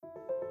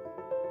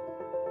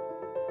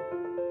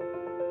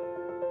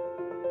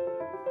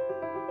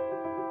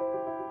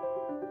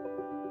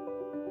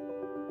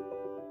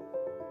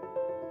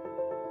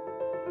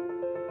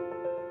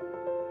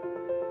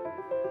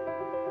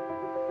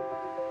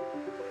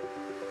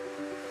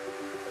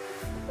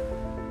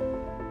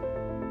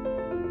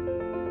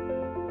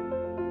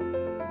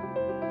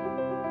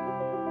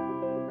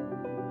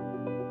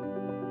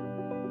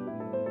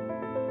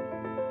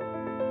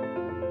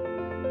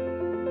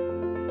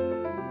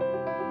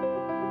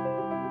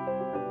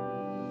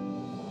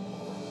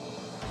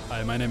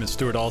Hi, my name is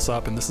Stuart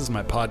Alsop, and this is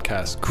my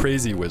podcast,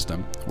 Crazy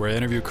Wisdom, where I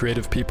interview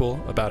creative people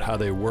about how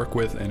they work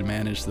with and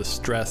manage the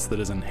stress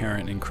that is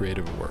inherent in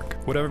creative work.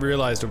 What I've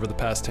realized over the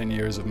past 10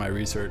 years of my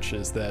research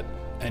is that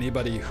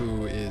anybody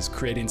who is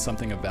creating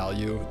something of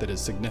value that is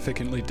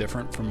significantly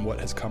different from what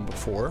has come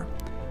before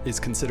is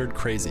considered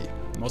crazy.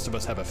 Most of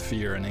us have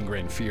an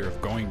ingrained fear of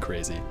going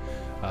crazy.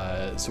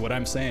 So what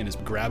I'm saying is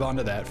grab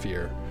onto that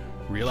fear,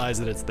 realize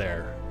that it's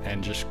there,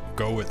 and just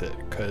go with it,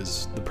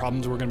 because the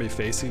problems we're going to be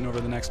facing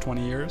over the next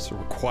 20 years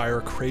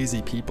require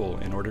crazy people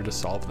in order to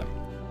solve them.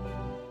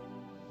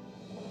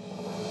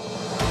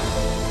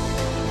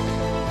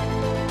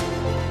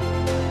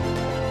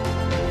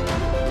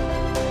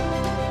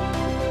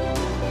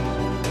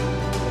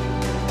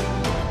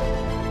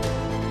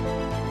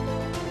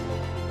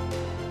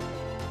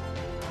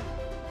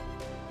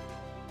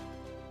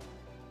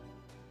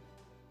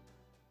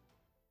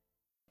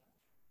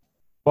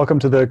 Welcome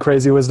to the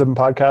Crazy Wisdom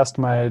podcast.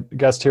 My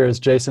guest here is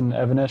Jason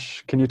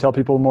Evanish. Can you tell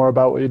people more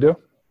about what you do?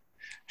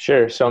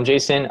 Sure. So I'm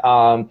Jason,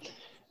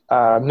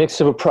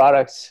 mix of a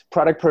product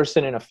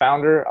person and a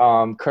founder.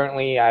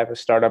 Currently, I have a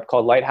startup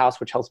called Lighthouse,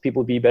 which helps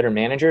people be better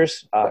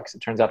managers, because it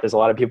turns out there's a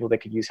lot of people that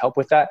could use help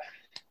with that.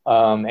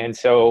 And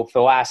so for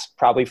the last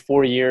probably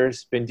 4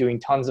 years, been doing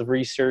tons of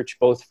research,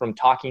 both from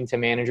talking to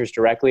managers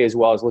directly, as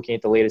well as looking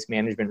at the latest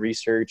management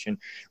research and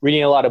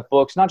reading a lot of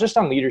books, not just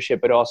on leadership,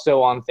 but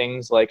also on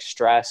things like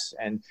stress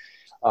and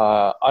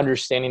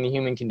understanding the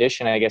human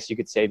condition, I guess you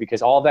could say,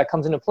 because all of that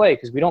comes into play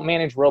because we don't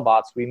manage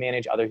robots. We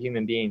manage other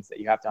human beings that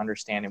you have to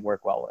understand and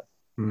work well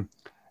with.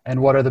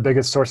 And what are the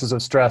biggest sources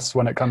of stress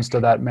when it comes to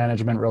that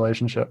management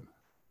relationship?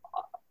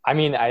 I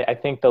mean, I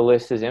think the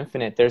list is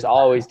infinite. There's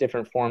always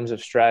different forms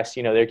of stress.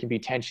 You know, there can be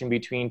tension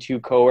between two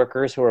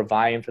coworkers who are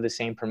vying for the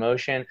same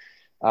promotion.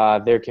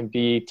 There can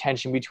be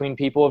tension between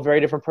people of very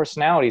different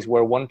personalities,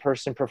 where one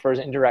person prefers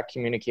indirect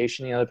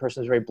communication, the other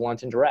person is very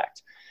blunt and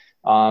direct.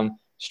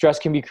 Stress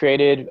can be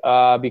created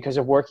because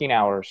of working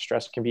hours.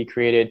 Stress can be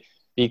created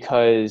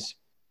because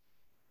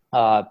you're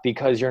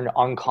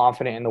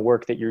unconfident in the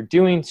work that you're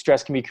doing.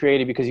 Stress can be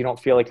created because you don't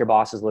feel like your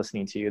boss is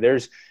listening to you.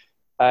 There's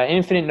an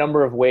infinite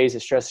number of ways that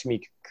stress can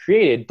be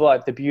created,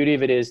 but the beauty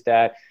of it is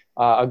that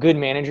a good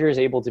manager is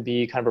able to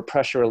be kind of a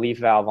pressure relief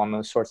valve on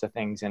those sorts of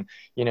things. And,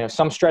 you know,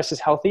 some stress is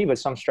healthy, but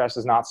some stress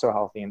is not so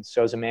healthy. And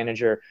so as a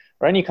manager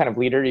or any kind of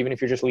leader, even if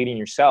you're just leading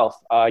yourself,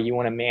 you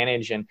want to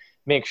manage and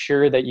make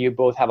sure that you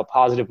both have a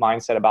positive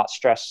mindset about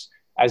stress,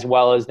 as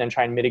well as then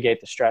try and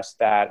mitigate the stress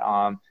that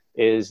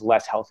is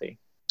less healthy.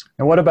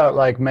 And what about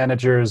like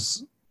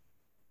managers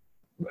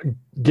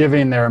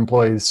giving their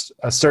employees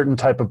a certain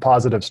type of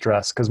positive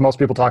stress? Because most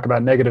people talk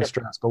about negative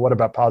stress, but what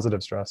about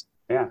positive stress?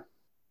 Yeah.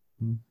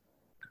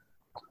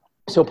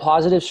 So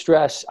positive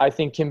stress, I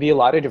think, can be a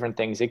lot of different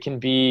things. It can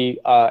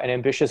be an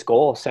ambitious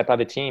goal set by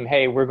the team.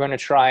 Hey, we're going to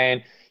try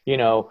and,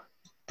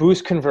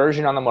 boost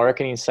conversion on the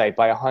marketing site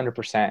by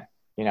 100%.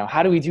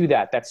 How do we do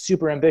that? That's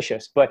super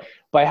ambitious. But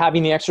by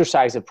having the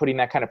exercise of putting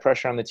that kind of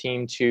pressure on the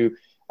team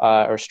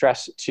or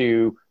stress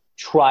to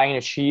try and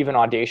achieve an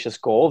audacious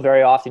goal,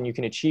 very often you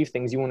can achieve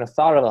things you wouldn't have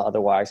thought of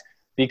otherwise.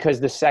 Because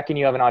the second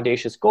you have an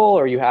audacious goal,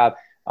 or you have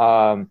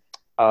a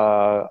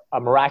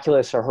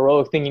miraculous or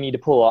heroic thing you need to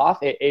pull off,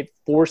 it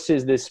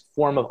forces this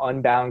form of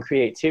unbound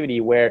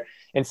creativity, where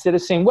instead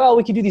of saying, well,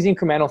 we can do these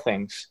incremental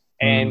things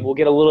and we'll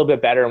get a little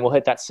bit better and we'll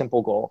hit that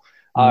simple goal.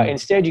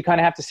 Instead, you kind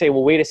of have to say,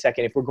 well, wait a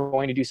second, if we're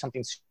going to do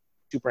something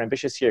super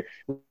ambitious here,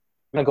 we're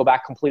going to go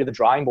back completely to the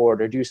drawing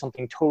board or do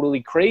something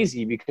totally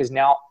crazy, because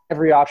now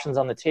every option's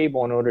on the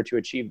table in order to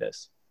achieve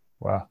this.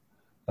 Wow.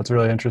 That's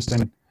really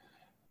interesting.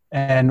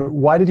 And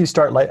why did you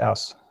start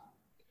Lighthouse?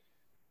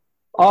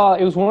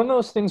 It was one of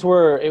those things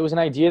where it was an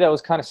idea that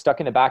was kind of stuck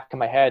in the back of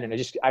my head, and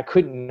I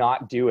could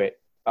not do it.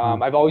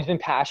 I've always been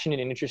passionate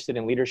and interested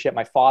in leadership.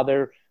 My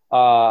father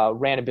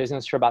ran a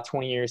business for about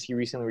 20 years. He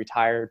recently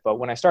retired, but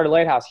when I started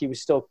Lighthouse, he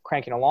was still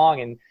cranking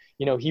along. And,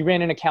 he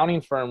ran an accounting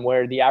firm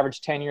where the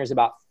average tenure is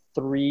about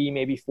 3,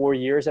 maybe 4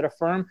 years at a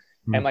firm.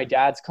 And my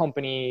dad's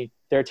company,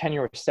 their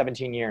tenure was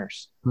 17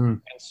 years. And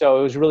so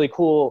it was really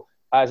cool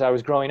as I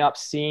was growing up,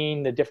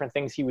 seeing the different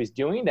things he was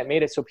doing that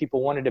made it so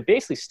people wanted to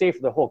basically stay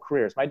for their whole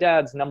careers. My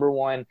dad's number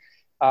one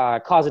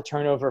cause of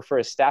turnover for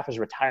his staff is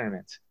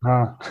retirement.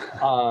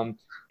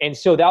 And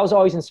so that was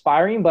always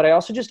inspiring, but I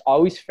also just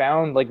always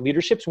found like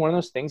leadership's one of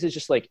those things that's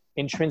just like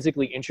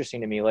intrinsically interesting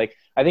to me. Like,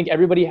 I think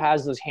everybody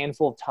has those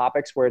handful of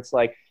topics where it's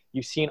like,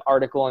 you see an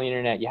article on the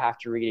internet, you have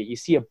to read it. You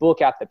see a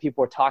book out that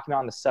people are talking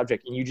about on the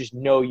subject, and you just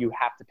know you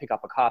have to pick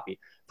up a copy.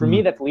 For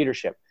me, that's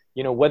leadership.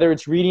 Whether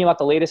it's reading about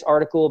the latest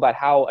article about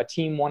how a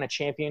team won a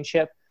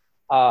championship,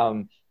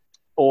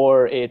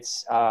 or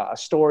it's a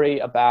story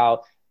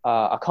about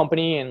a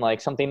company and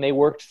like something they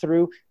worked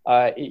through,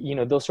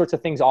 those sorts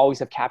of things always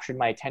have captured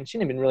my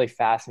attention and been really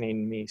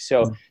fascinating to me.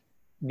 So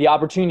the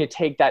opportunity to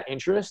take that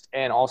interest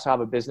and also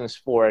have a business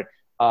for it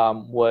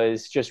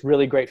was just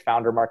really great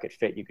founder market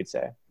fit, you could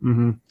say.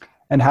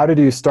 And how did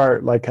you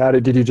start? Like,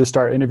 did you just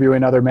start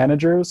interviewing other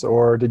managers,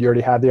 or did you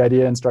already have the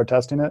idea and start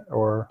testing it?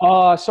 Or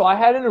So I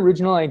had an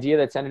original idea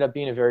that's ended up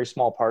being a very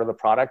small part of the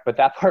product, but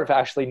that part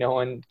actually no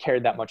one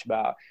cared that much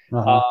about.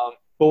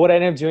 But what I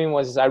ended up doing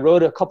was I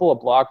wrote a couple of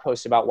blog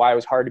posts about why it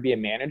was hard to be a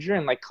manager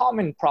and like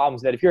common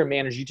problems that if you're a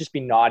manager, you just be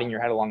nodding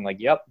your head along like,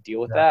 yep, deal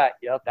with that.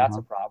 Yep, that's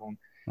a problem.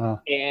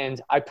 And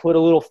I put a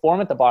little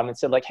form at the bottom that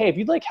said like, hey, if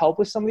you'd like help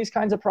with some of these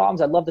kinds of problems,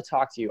 I'd love to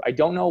talk to you. I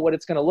don't know what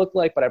it's going to look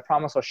like, but I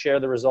promise I'll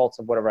share the results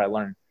of whatever I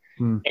learned.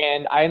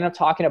 And I ended up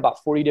talking to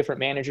about 40 different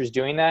managers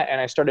doing that.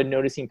 And I started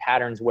noticing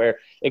patterns where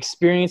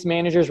experienced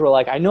managers were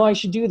like, I know I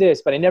should do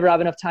this, but I never have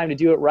enough time to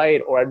do it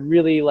right. Or I'd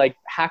really like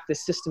hack the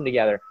system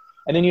together.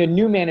 And then you had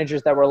new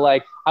managers that were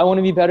like, I want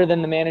to be better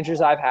than the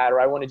managers I've had,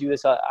 or I want to do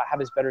this, I have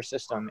this better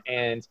system.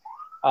 And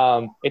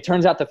it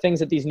turns out the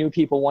things that these new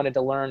people wanted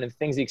to learn and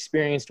things the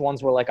experienced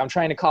ones were like, I'm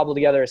trying to cobble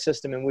together a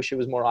system and wish it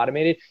was more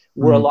automated,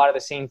 were a lot of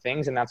the same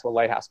things. And that's what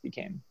Lighthouse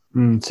became.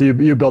 So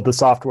you built the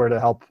software to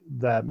help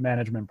that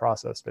management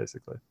process,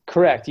 basically.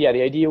 Correct. Yeah.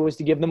 The idea was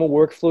to give them a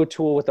workflow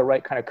tool with the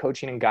right kind of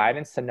coaching and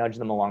guidance to nudge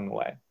them along the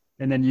way.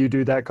 And then you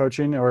do that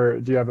coaching,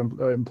 or do you have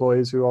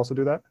employees who also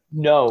do that?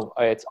 No,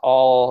 it's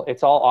all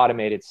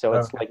automated. So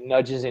it's like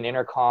nudges and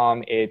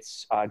intercom.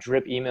 It's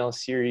drip email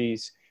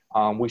series.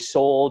 We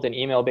sold an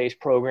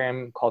email-based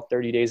program called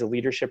 30 Days of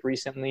Leadership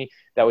recently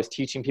that was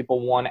teaching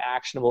people one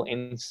actionable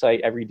insight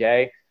every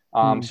day.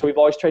 So we've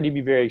always tried to be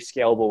very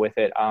scalable with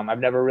it. I've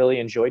never really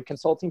enjoyed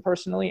consulting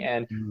personally,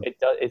 and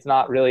it's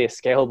not really a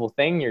scalable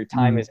thing. Your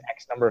time is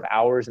X number of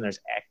hours, and there's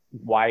X,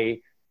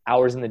 Y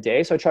hours in the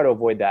day. So I try to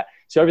avoid that.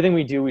 So everything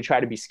we do, we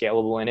try to be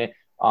scalable in it,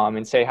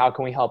 and say, how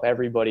can we help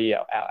everybody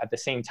at the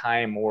same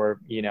time, or,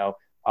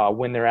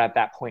 when they're at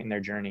that point in their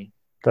journey.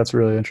 That's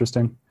really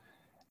interesting.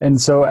 And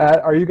so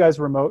are you guys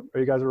remote? Are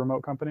you guys a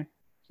remote company?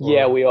 Or?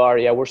 Yeah, we are.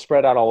 Yeah, we're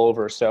spread out all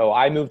over. So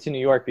I moved to New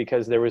York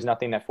because there was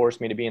nothing that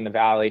forced me to be in the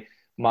Valley.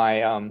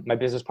 My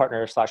business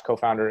partner /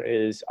 co-founder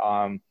is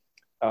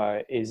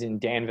in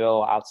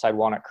Danville outside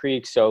Walnut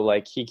Creek. So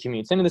like he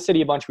commutes into the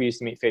city a bunch. We used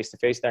to meet face to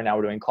face there. Now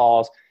we're doing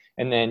calls.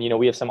 And then,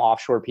 we have some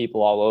offshore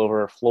people all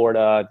over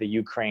Florida, the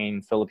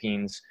Ukraine,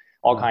 Philippines,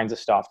 all kinds of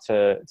stuff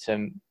to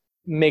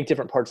make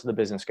different parts of the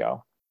business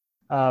go.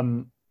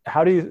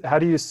 How do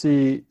you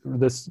see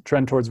this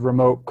trend towards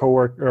remote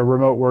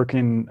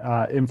working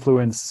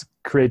influence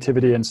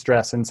creativity and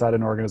stress inside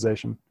an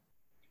organization?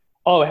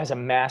 Oh, it has a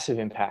massive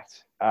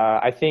impact.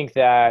 I think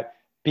that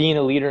being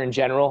a leader in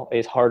general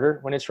is harder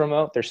when it's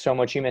remote. There's so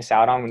much you miss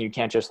out on when you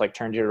can't just like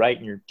turn to your right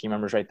and your team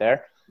member's right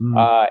there.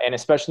 And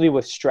especially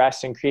with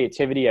stress and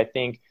creativity, I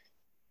think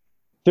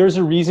there's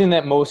a reason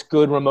that most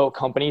good remote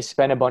companies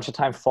spend a bunch of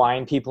time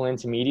flying people in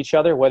to meet each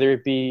other, whether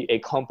it be a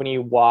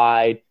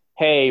company-wide,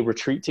 hey,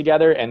 retreat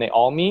together and they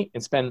all meet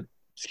and spend,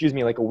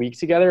 like a week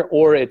together,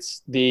 or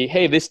it's the,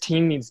 hey, this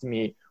team needs to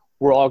meet.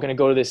 We're all going to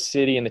go to this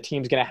city and the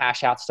team's going to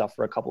hash out stuff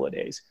for a couple of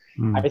days.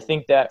 I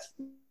think that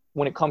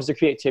when it comes to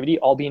creativity,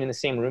 all being in the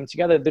same room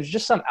together, there's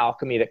just some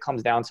alchemy that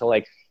comes down to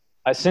like,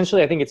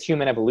 essentially, I think it's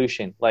human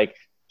evolution. Like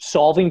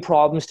solving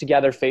problems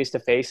together face to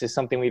face is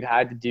something we've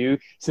had to do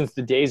since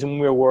the days when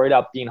we were worried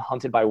about being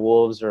hunted by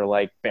wolves or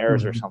like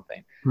bears or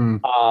something.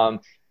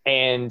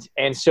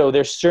 And so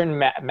there's certain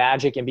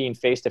magic in being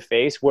face to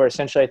face where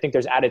essentially I think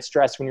there's added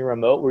stress when you're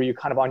remote, where you're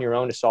kind of on your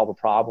own to solve a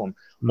problem,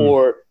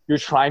 or you're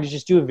trying to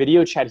just do a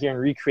video chat here and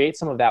recreate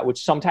some of that,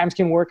 which sometimes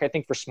can work, I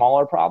think, for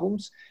smaller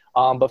problems.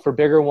 But for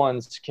bigger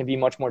ones can be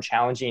much more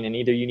challenging, and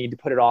either you need to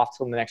put it off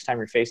till the next time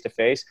you're face to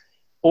face,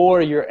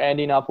 or you're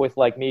ending up with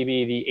like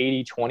maybe the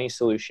 80-20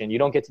 solution. You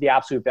don't get to the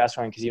absolute best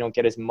one because you don't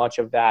get as much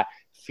of that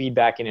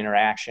feedback and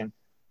interaction.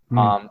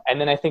 And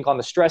then I think on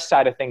the stress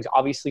side of things,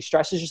 obviously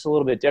stress is just a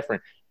little bit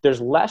different. There's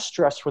less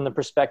stress from the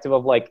perspective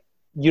of like,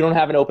 you don't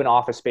have an open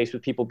office space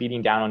with people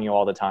beating down on you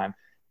all the time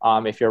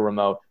if you're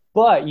remote,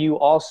 but you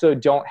also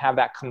don't have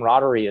that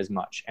camaraderie as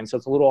much. And so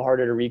it's a little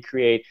harder to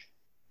recreate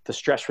the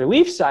stress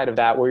relief side of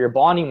that, where you're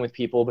bonding with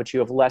people, but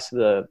you have less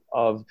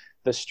of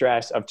the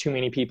stress of too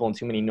many people and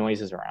too many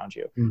noises around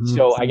you.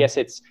 So I guess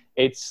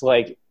it's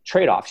like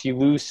trade-offs. You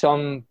lose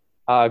some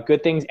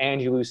good things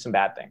and you lose some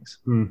bad things.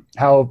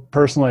 How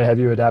personally have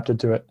you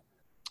adapted to it?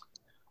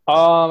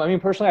 I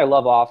mean, personally, I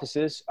love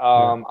offices.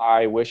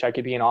 I wish I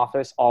could be in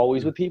office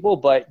always with people,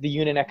 but the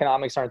unit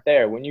economics aren't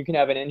there. When you can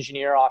have an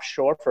engineer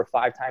offshore for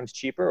 5 times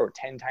cheaper or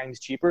 10 times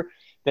cheaper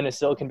than a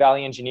Silicon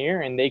Valley engineer,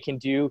 and they can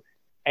do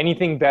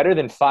anything better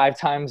than 5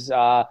 times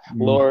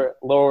lower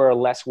or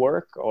less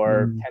work,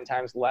 or 10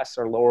 times less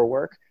or lower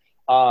work,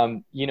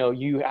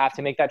 you have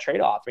to make that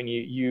trade-off.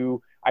 And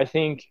I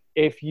think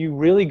if you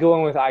really go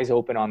in with eyes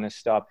open on this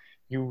stuff,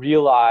 you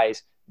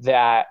realize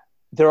that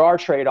there are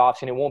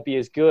trade-offs and it won't be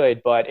as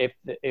good. But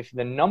if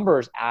the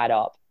numbers add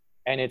up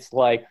and it's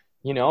like,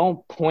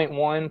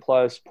 0.1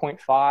 plus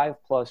 0.5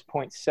 plus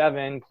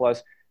 0.7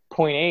 plus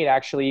 0.8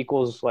 actually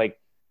equals like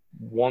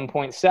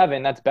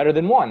 1.7, that's better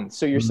than 1.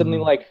 So you're suddenly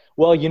like,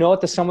 well, you know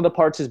what, the sum of the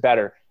parts is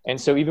better. And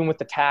so even with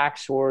the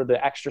tax or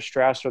the extra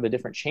stress or the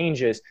different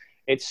changes,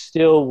 it's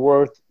still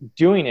worth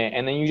doing it.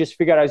 And then you just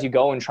figure out as you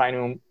go and try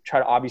to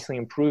obviously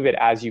improve it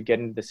as you get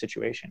into the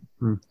situation.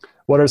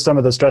 What are some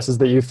of the stresses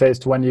that you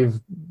faced when you've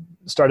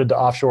started to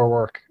offshore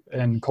work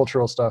and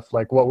cultural stuff?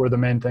 Like, what were the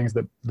main things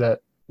that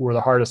were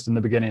the hardest in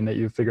the beginning that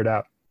you figured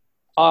out?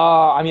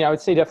 I mean, I would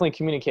say definitely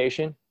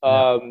communication.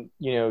 Yeah.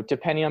 You know,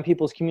 depending on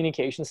people's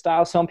communication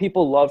style, some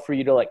people love for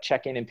you to like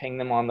check in and ping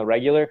them on the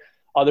regular.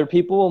 Other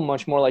people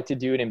much more like to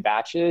do it in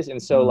batches.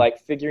 And so like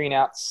figuring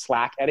out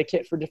Slack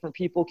etiquette for different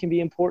people can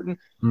be important.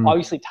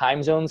 Obviously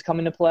time zones come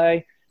into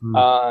play.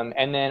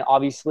 And then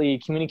obviously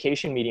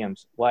communication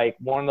mediums. Like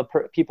one of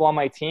the people on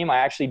my team, I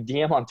actually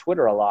DM on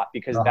Twitter a lot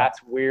because that's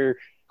where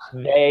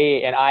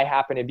they and I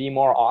happen to be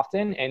more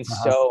often. And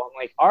so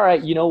I'm like, all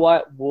right, you know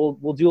what?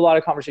 We'll do a lot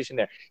of conversation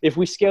there. If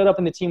we scaled up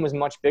and the team was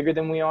much bigger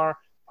than we are,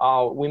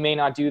 we may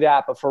not do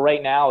that, but for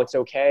right now it's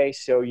okay.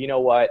 So you know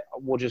what?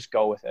 We'll just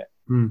go with it.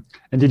 And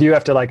did you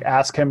have to like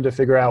ask him to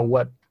figure out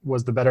what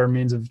was the better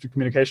means of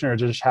communication, or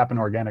did it just happen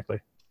organically?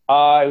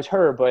 It was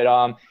her,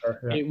 but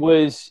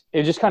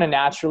it just kind of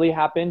naturally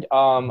happened.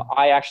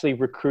 I actually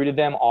recruited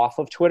them off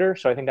of Twitter,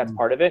 so I think that's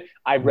part of it.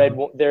 I read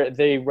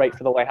they write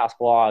for the Lighthouse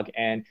blog,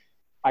 and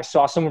I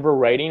saw some of her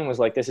writing and was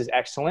like, this is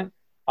excellent.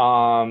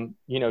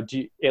 You know,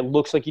 it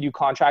looks like you do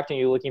contracting,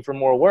 you're looking for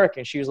more work.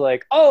 And she was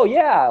like, oh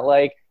yeah,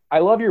 like I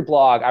love your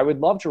blog. I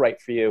would love to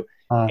write for you.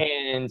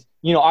 And,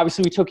 you know,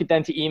 obviously we took it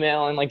then to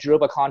email and like drew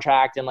up a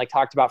contract and like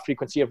talked about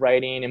frequency of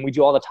writing, and we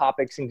do all the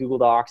topics in Google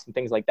Docs and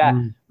things like that.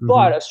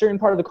 But a certain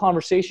part of the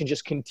conversation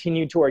just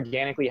continued to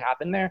organically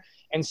happen there.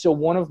 And so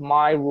one of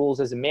my rules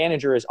as a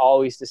manager is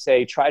always to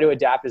say, try to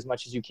adapt as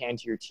much as you can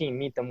to your team,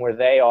 meet them where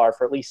they are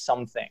for at least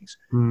some things.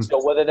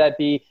 So whether that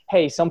be,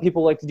 hey, some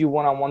people like to do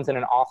one-on-ones in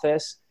an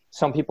office,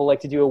 some people like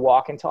to do a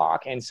walk and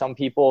talk, and some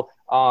people,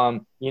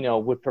 you know,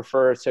 would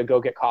prefer to go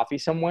get coffee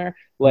somewhere.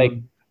 Like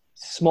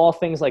small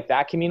things like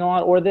that can mean a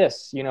lot. Or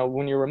this, you know,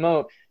 when you're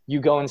remote,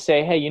 you go and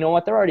say, hey, you know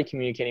what? They're already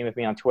communicating with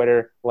me on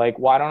Twitter. Like,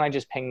 why don't I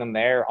just ping them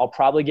there? I'll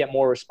probably get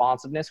more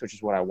responsiveness, which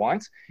is what I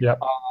want.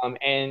 And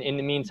in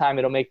the meantime,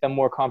 it'll make them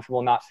more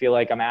comfortable, not feel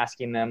like I'm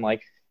asking them.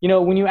 Like, you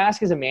know, when you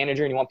ask as a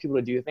manager and you want people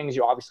to do things,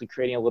 you're obviously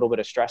creating a little bit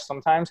of stress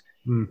sometimes.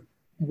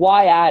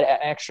 Why add an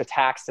extra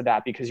tax to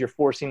that? Because you're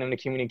forcing them to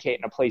communicate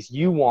in a place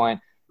you want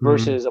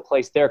versus a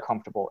place they're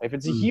comfortable. If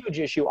it's a huge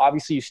issue,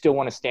 obviously you still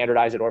want to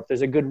standardize it. Or if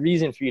there's a good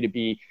reason for you to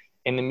be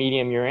in the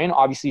medium you're in,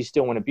 obviously you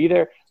still want to be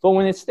there. But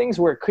when it's things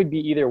where it could be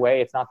either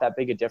way, it's not that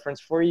big a difference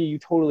for you, you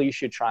totally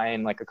should try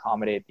and like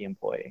accommodate the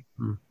employee.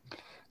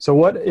 So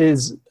what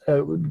is,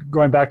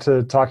 going back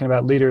to talking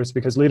about leaders,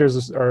 because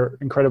leaders are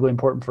incredibly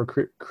important for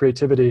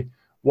creativity,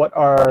 what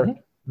are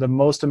the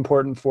most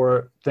important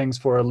things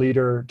for a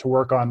leader to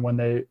work on when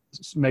they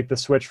make the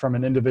switch from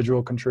an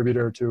individual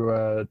contributor to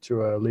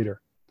a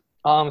leader?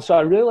 So I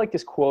really like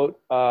this quote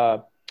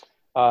that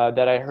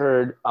I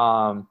heard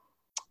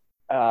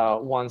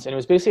once, and it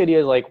was basically the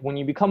idea like when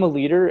you become a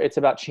leader, it's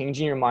about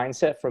changing your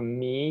mindset from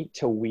me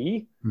to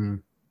we.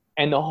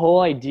 And the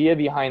whole idea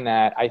behind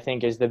that, I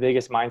think, is the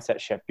biggest mindset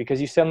shift,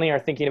 because you suddenly are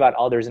thinking about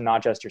others and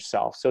not just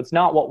yourself. So it's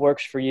not what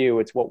works for you,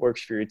 it's what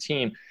works for your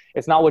team.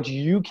 It's not what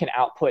you can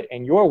output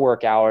in your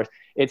work hours.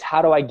 It's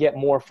how do I get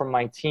more from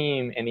my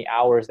team in the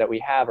hours that we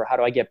have, or how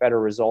do I get better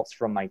results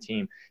from my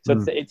team? So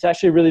it's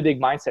actually a really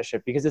big mindset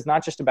shift, because it's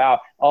not just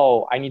about,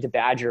 oh, I need to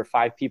badger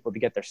 5 people to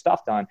get their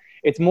stuff done.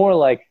 It's more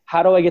like,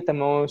 how do I get the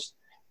most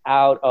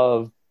out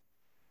of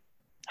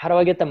Stuart? How do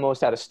I get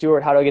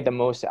the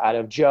most out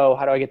of Joe?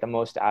 How do I get the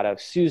most out of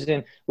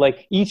Susan?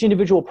 Like each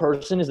individual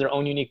person is their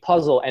own unique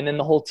puzzle. And then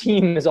the whole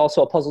team is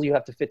also a puzzle you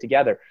have to fit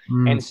together.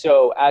 And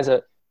so as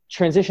a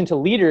transition to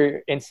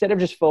leader, instead of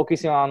just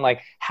focusing on like,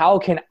 how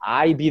can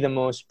I be the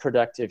most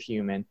productive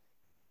human?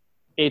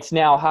 It's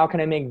now, how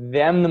can I make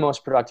them the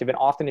most productive? And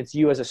often it's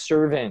you as a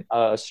servant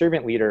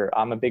leader.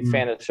 I'm a big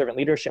fan of servant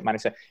leadership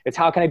mindset. It's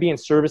how can I be in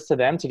service to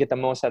them to get the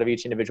most out of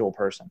each individual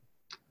person?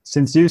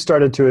 Since you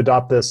started to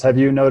adopt this, have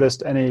you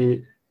noticed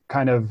any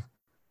kind of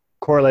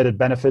correlated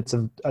benefits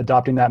of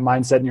adopting that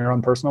mindset in your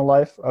own personal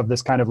life, of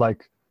this kind of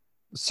like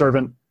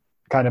servant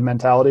kind of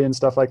mentality and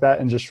stuff like that,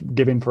 and just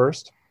giving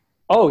first?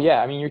 Oh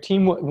yeah. I mean, your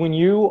team, when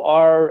you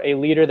are a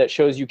leader that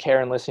shows you care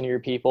and listen to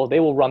your people, they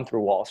will run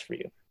through walls for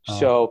you.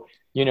 So,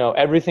 you know,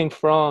 everything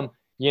from,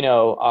 you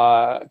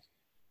know,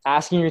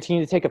 asking your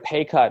team to take a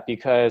pay cut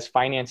because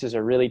finances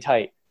are really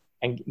tight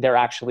and they're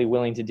actually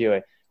willing to do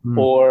it,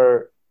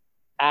 or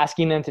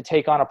asking them to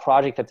take on a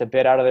project that's a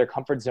bit out of their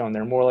comfort zone,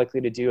 they're more likely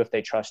to do if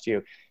they trust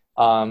you.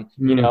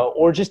 You know,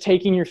 or just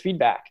taking your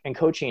feedback and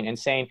coaching and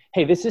saying,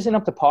 hey, this isn't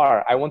up to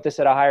par. I want this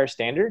at a higher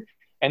standard.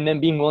 And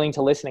then being willing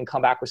to listen and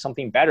come back with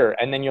something better.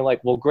 And then you're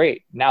like, well,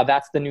 great. Now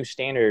that's the new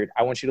standard.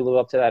 I want you to live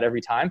up to that every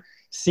time.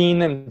 Seeing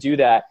them do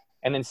that,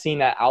 and then seeing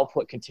that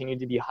output continue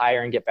to be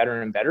higher and get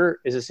better and better,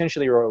 is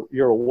essentially your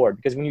reward.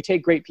 Because when you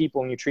take great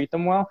people and you treat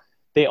them well,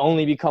 they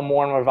only become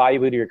more and more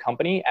valuable to your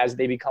company as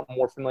they become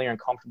more familiar and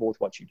comfortable with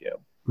what you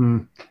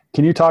do.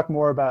 Can you talk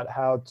more about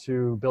how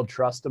to build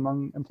trust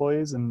among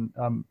employees and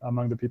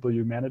among the people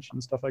you manage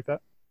and stuff like that?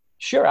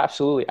 Sure,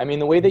 absolutely. I mean,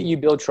 the way that you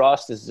build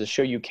trust is to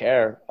show you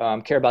care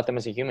about them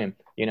as a human.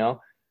 You know,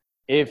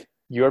 if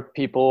your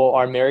people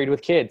are married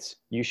with kids,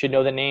 you should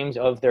know the names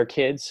of their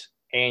kids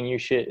and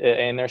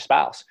and their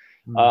spouse.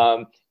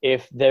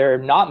 If they're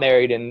not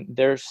married and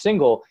they're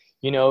single,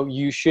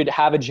 you should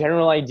have a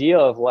general idea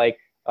of like,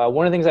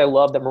 one of the things I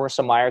love that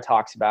Marissa Meyer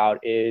talks about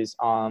is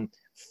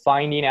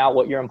finding out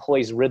what your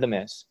employee's rhythm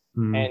is.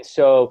 And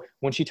so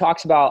when she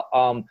talks about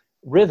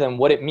rhythm,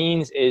 what it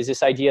means is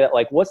this idea that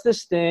like, what's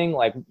this thing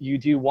like you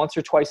do once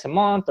or twice a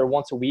month or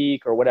once a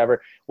week or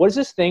whatever? What is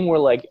this thing where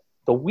like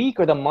the week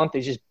or the month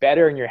is just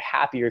better and you're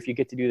happier if you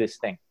get to do this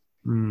thing?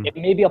 It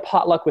may be a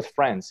potluck with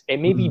friends. It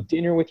may be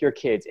dinner with your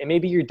kids. It may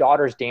be your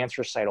daughter's dance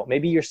recital.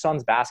 Maybe your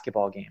son's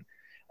basketball game.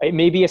 It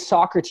may be a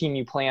soccer team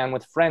you play on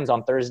with friends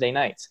on Thursday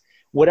nights.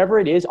 Whatever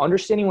it is,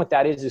 understanding what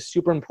that is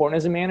super important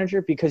as a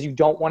manager, because you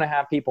don't want to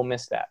have people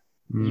miss that.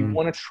 You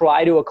want to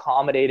try to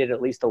accommodate it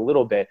at least a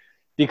little bit,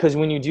 because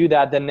when you do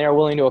that, then they're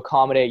willing to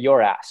accommodate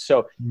your ass.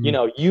 So,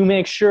 you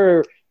make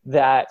sure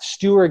that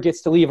Stuart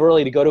gets to leave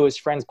early to go to his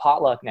friend's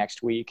potluck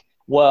next week.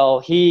 Well,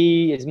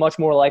 he is much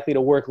more likely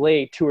to work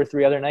late 2 or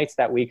 3 other nights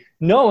that week,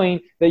 knowing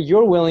that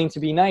you're willing to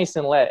be nice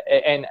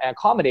and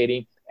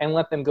accommodating and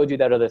let them go do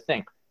that other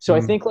thing. So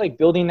I think like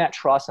building that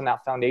trust and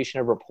that foundation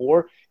of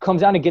rapport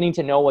comes down to getting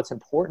to know what's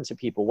important to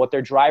people, what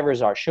their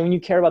drivers are, showing you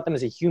care about them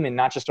as a human,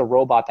 not just a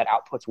robot that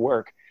outputs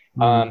work,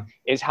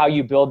 is how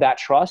you build that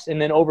trust.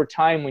 And then over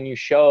time, when you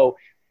show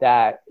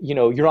that,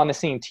 you're on the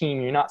same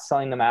team, you're not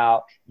selling them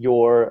out,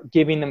 you're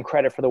giving them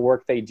credit for the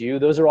work they do.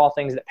 Those are all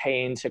things that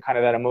pay into kind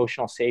of that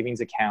emotional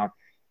savings account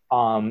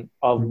of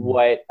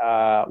what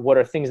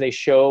are things they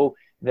show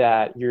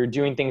that you're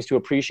doing things to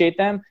appreciate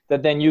them,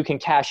 that then you can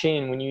cash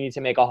in when you need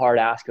to make a hard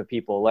ask of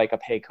people, like a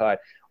pay cut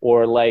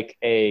or like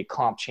a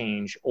comp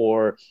change,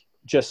 or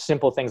just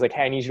simple things like,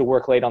 hey, I need you to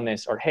work late on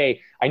this, or hey,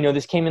 I know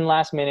this came in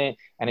last minute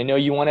and I know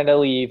you wanted to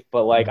leave,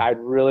 but like, I'd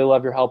really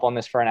love your help on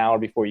this for an hour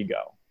before you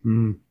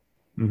go.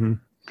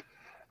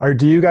 Or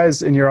do you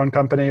guys in your own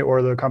company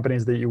or the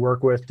companies that you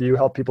work with, do you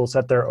help people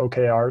set their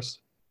OKRs?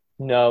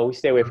 No, we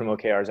stay away from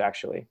OKRs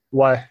actually.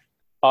 Why?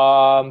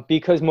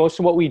 Because most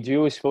of what we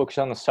do is focus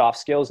on the soft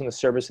skills and the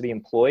service of the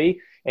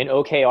employee, and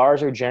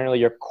OKRs are generally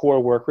your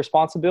core work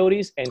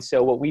responsibilities. And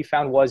so what we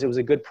found was it was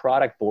a good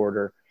product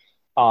border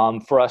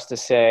for us to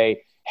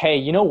say, hey,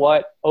 you know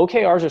what?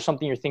 OKRs are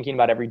something you're thinking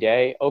about every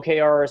day.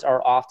 OKRs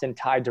are often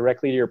tied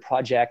directly to your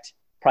project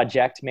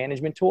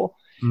management tool.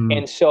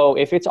 And so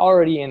if it's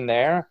already in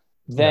there,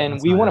 then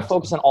we want to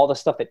focus on all the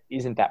stuff that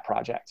isn't that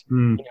project.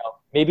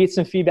 Maybe it's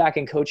some feedback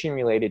and coaching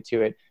related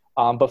to it.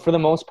 But for the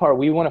most part,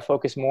 we want to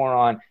focus more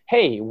on,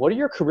 hey, what are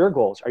your career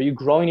goals? Are you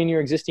growing in your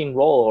existing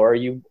role, or are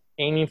you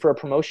aiming for a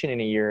promotion in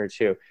a year or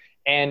two?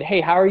 And hey,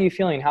 how are you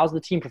feeling? How's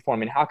the team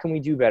performing? How can we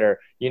do better?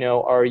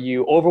 Are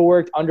you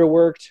overworked,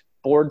 underworked,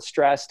 bored,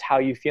 stressed? How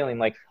are you feeling?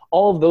 Like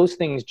all of those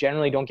things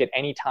generally don't get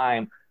any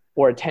time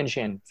or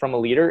attention from a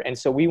leader. And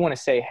so we want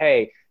to say,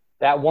 hey,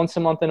 that once a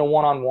month in a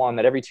one-on-one,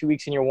 that every 2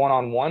 weeks in your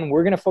one-on-one,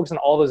 we're going to focus on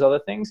all those other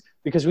things,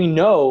 because we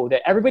know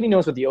that everybody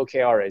knows what the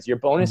OKR is. Your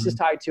bonus is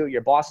tied to it.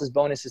 Your boss's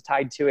bonus is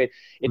tied to it.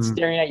 It's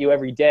staring at you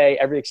every day.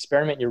 Every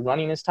experiment you're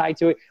running is tied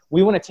to it.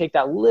 We want to take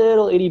that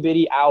little itty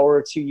bitty hour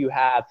or two you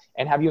have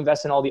and have you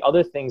invest in all the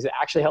other things that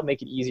actually help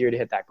make it easier to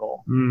hit that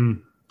goal.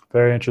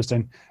 Very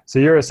interesting. So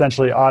you're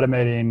essentially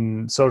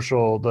automating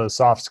the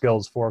soft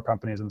skills for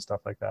companies and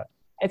stuff like that.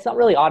 It's not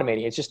really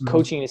automating. It's just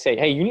coaching to say,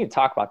 hey, you need to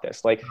talk about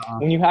this. Like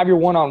when you have your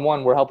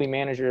one-on-one, we're helping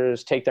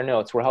managers take their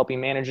notes. We're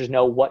helping managers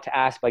know what to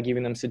ask by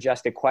giving them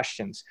suggested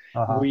questions.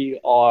 We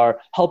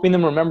are helping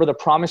them remember the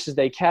promises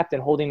they kept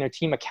and holding their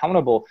team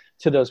accountable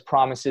to those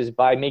promises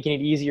by making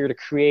it easier to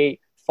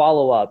create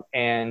follow-up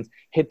and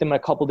hit them at a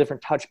couple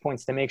different touch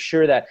points to make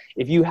sure that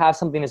if you have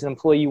something as an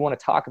employee you want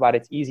to talk about,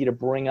 it's easy to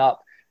bring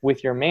up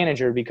with your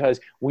manager, because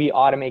we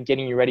automate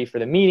getting you ready for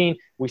the meeting.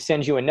 We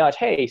send you a nudge.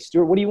 Hey,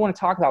 Stuart, what do you want to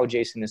talk about with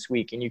Jason this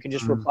week? And you can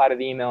just reply to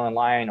the email in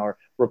line or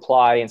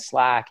reply in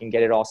Slack and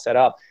get it all set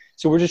up.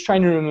 So we're just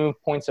trying to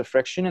remove points of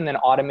friction and then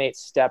automate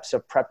steps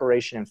of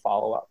preparation and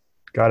follow-up.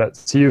 Got it.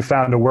 So you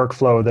found a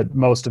workflow that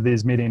most of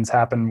these meetings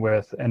happen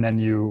with, and then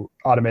you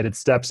automated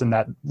steps in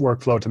that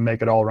workflow to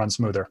make it all run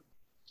smoother.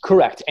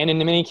 Correct. And in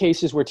many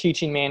cases, we're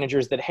teaching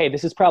managers that, hey,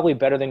 this is probably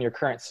better than your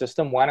current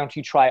system. Why don't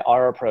you try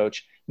our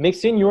approach?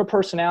 Mix in your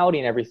personality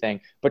and everything,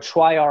 but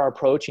try our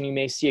approach and you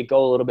may see it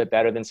go a little bit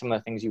better than some of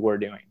the things you were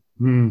doing.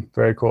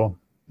 Very cool.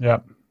 Yeah.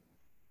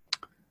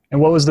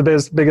 And what was the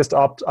biggest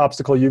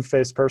obstacle you've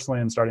faced personally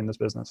in starting this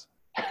business?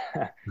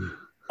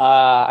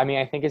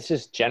 I think it's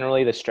just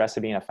generally the stress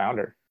of being a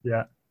founder.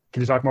 Yeah.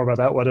 Can you talk more about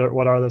that?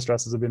 What are the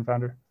stresses of being a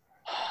founder?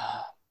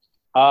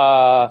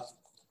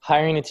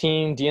 Hiring a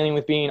team, dealing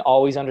with being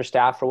always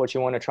understaffed for what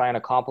you want to try and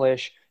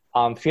accomplish,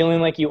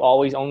 feeling like you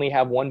always only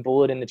have one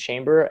bullet in the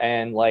chamber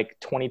and like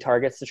 20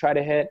 targets to try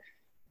to hit.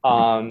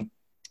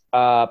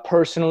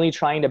 Personally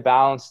trying to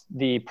balance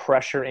the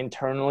pressure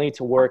internally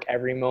to work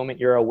every moment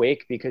you're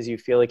awake because you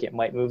feel like it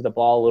might move the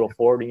ball a little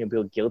forward and you'll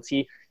feel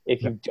guilty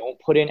if you don't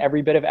put in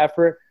every bit of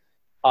effort.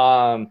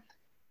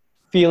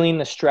 Feeling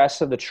the stress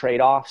of the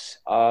trade-offs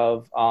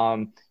of,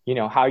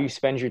 how you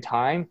spend your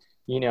time,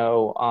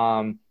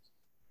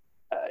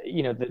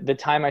 the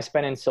time I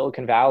spent in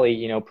Silicon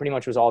Valley, pretty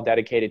much was all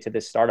dedicated to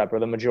this startup, or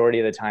the majority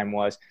of the time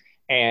was.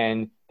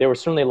 And there were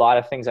certainly a lot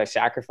of things I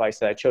sacrificed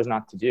that I chose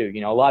not to do.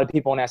 A lot of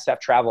people in SF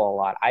travel a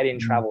lot. I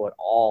didn't travel at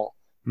all.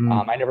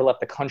 I never left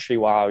the country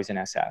while I was in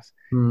SF.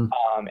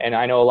 And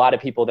I know a lot of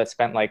people that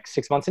spent like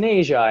 6 months in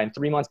Asia and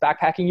 3 months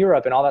backpacking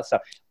Europe and all that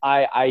stuff.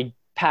 I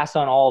passed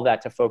on all of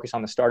that to focus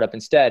on the startup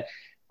instead.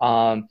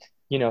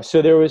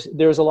 So there was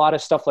a lot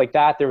of stuff like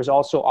that. There was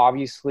also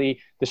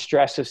obviously the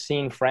stress of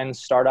seeing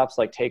friends startups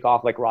like take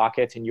off like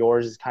rockets, and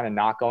yours is kind of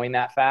not going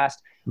that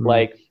fast.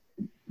 Like,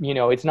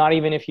 it's not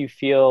even if you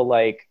feel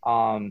like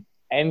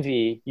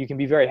envy, you can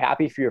be very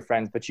happy for your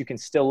friends, but you can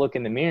still look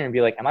in the mirror and be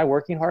like, am I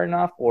working hard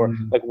enough? Or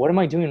like, what am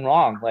I doing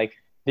wrong? Like,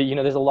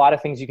 there's a lot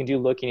of things you can do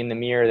looking in the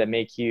mirror that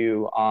make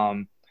you,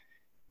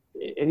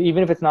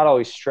 even if it's not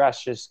always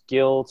stress, just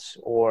guilt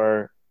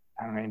or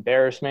I don't know,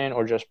 embarrassment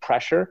or just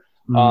pressure,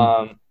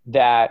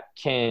 that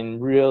can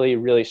really,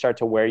 really start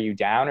to wear you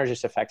down or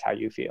just affect how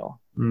you feel.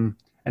 And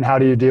how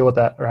do you deal with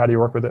that, or how do you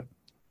work with it?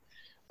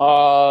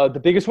 The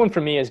biggest one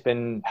for me has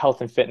been health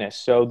and fitness.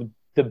 So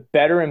the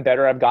better and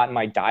better I've gotten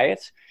my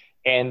diet,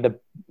 and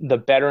the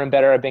better and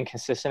better I've been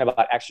consistent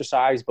about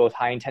exercise, both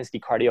high intensity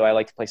cardio. I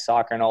like to play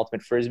soccer and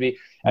ultimate frisbee,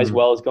 as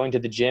well as going to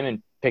the gym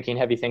and picking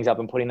heavy things up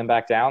and putting them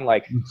back down.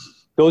 Like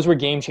those were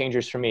game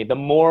changers for me. The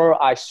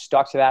more I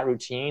stuck to that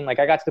routine, like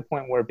I got to the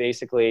point where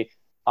basically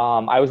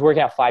I was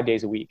working out 5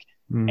 days a week.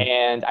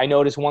 And I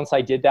noticed once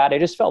I did that, I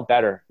just felt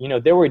better.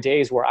 There were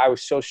days where I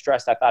was so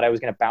stressed, I thought I was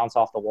going to bounce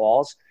off the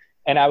walls.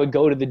 And I would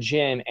go to the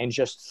gym and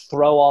just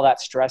throw all that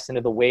stress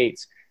into the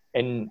weights.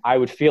 And I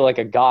would feel like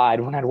a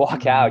god when I'd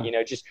walk out,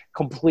 just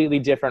completely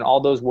different. All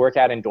those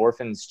workout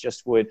endorphins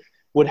just would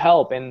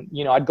help. And,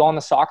 I'd go on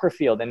the soccer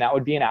field, and that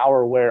would be an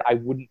hour where I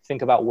wouldn't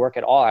think about work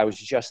at all. I was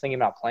just thinking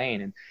about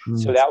playing. And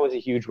so that was a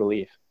huge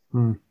relief.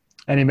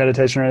 Any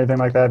meditation or anything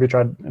like that? Have you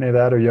tried any of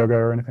that, or yoga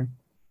or anything?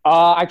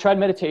 I tried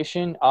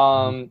meditation.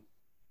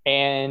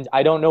 And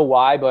I don't know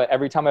why, but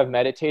every time I've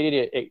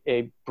meditated,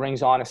 it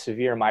brings on a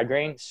severe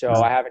migraine. So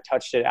I haven't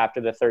touched it after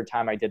the third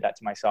time I did that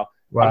to myself.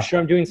 Wow. I'm sure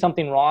I'm doing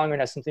something wrong, or it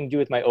has something to do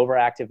with my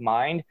overactive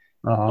mind.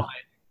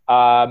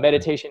 But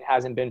meditation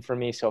hasn't been for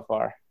me so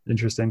far.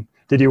 Interesting.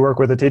 Did you work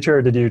with a teacher,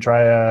 or did you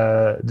try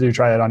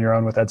it on your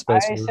own with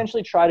Headspace? I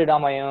essentially tried it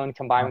on my own,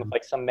 combined with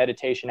like some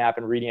meditation app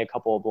and reading a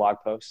couple of blog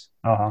posts.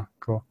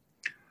 Cool.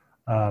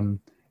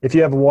 If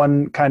you have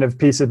one kind of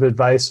piece of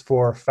advice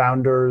for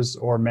founders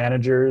or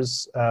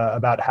managers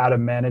about how to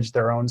manage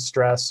their own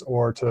stress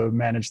or to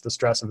manage the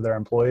stress of their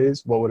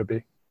employees, what would it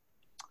be?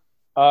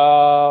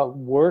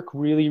 Work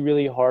really,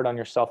 really hard on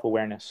your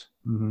self-awareness.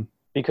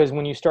 Because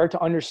when you start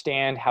to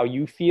understand how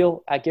you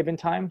feel at given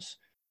times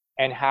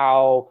and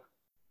how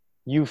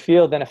you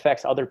feel then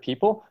affects other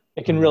people,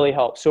 it can really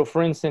help. So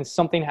for instance,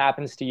 something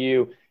happens to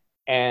you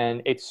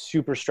and it's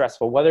super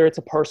stressful, whether it's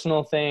a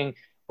personal thing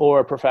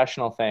or a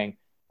professional thing.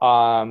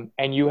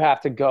 And you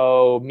have to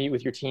go meet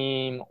with your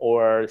team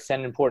or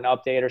send an important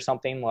update or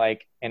something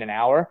like in an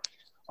hour.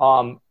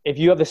 If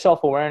you have the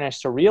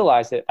self-awareness to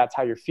realize that that's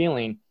how you're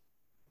feeling,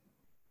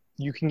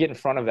 you can get in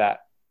front of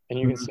that and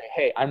you can say,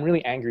 hey, I'm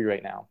really angry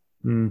right now.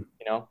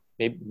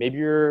 Maybe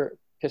you're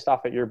pissed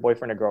off at your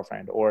boyfriend or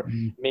girlfriend, or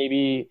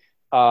maybe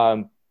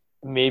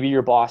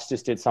your boss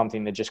just did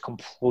something that just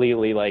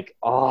completely like,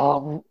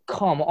 oh,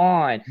 come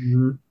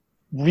on.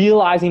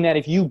 Realizing that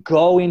if you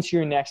go into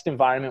your next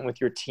environment with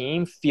your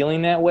team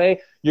feeling that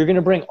way, you're going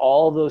to bring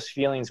all of those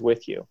feelings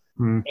with you.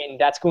 And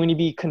that's going to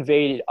be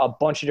conveyed a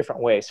bunch of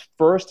different ways.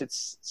 First,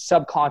 it's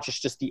subconscious,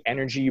 just the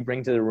energy you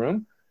bring to the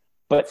room.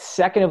 But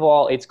second of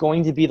all, it's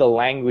going to be the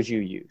language you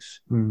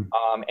use.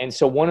 And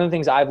so one of the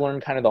things I've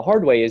learned kind of the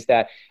hard way is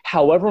that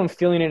however I'm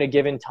feeling at a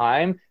given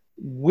time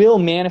will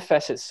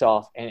manifest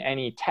itself in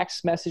any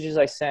text messages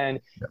I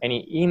send,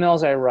 any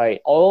emails I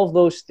write, all of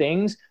those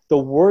things. The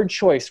word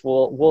choice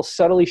will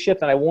subtly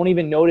shift, and I won't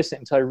even notice it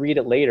until I read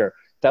it later.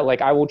 That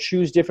like I will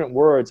choose different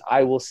words.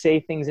 I will say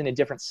things in a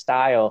different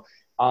style.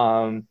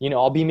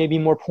 I'll be maybe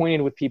more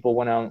pointed with people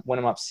when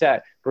I'm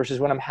upset versus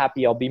when I'm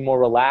happy. I'll be more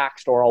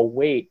relaxed, or I'll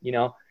wait.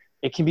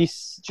 It can be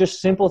just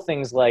simple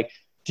things like,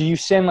 do you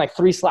send like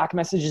 3 Slack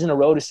messages in a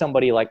row to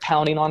somebody like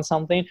pounding on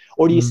something,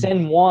 or do you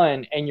send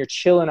one and you're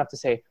chill enough to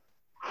say,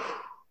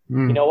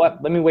 you know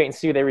what, let me wait and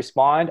see if they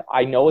respond.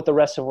 I know what the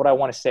rest of what I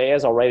want to say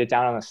is. I'll write it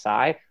down on the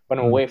side, but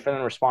I'm going to wait for them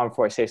to respond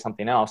before I say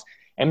something else.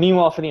 And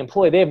meanwhile, for the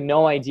employee, they have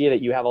no idea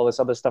that you have all this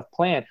other stuff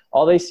planned.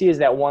 All they see is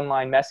that one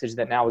line message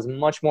that now is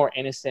much more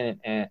innocent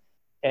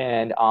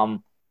and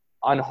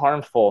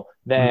unharmful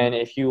than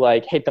if you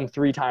like hit them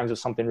 3 times with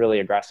something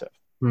really aggressive.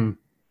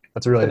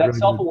 That's really, so that really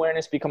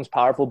self-awareness becomes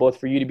powerful both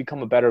for you to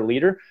become a better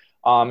leader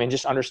and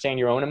just understand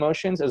your own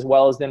emotions, as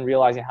well as then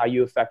realizing how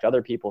you affect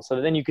other people.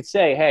 So then you could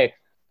say, hey,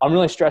 I'm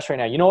really stressed right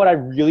now. You know what I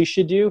really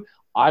should do?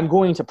 I'm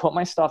going to put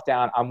my stuff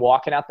down. I'm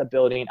walking out the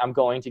building. I'm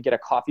going to get a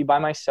coffee by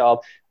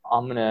myself.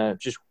 I'm going to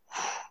just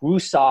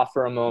woosah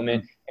for a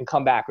moment and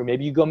come back, or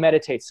maybe you go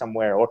meditate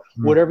somewhere, or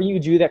whatever you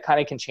do that kind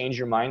of can change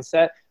your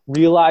mindset,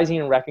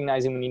 realizing and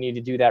recognizing when you need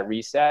to do that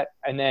reset,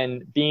 and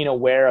then being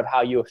aware of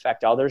how you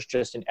affect others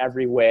just in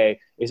every way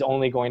is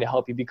only going to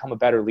help you become a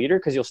better leader,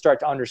 because you'll start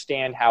to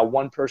understand how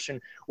one person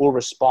will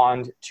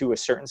respond to a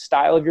certain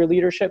style of your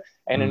leadership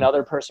and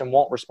another person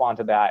won't respond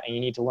to that, and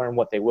you need to learn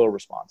what they will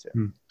respond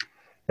to.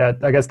 Yeah,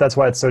 I guess that's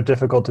why it's so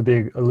difficult to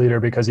be a leader,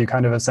 because you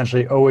kind of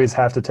essentially always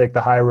have to take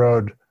the high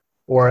road,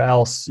 or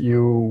else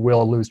you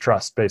will lose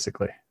trust,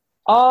 basically.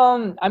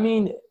 I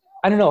mean,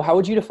 I don't know. How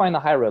would you define the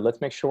high road? Let's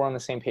make sure we're on the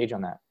same page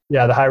on that.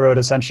 Yeah, the high road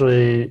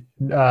essentially,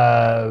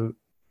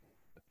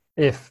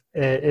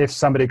 if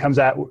somebody comes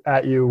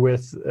at you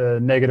with a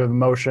negative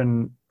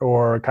emotion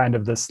or kind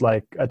of this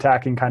like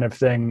attacking kind of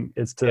thing,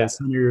 it's to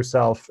center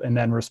yourself and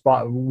then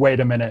respond. Wait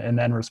a minute and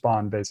then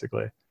respond,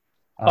 basically.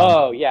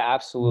 Oh yeah,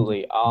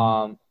 absolutely.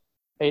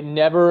 It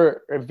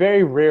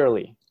very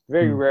rarely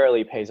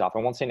pays off. I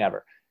won't say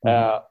never.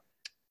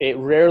 It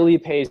rarely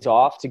pays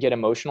off to get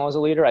emotional as a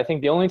leader. I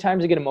think the only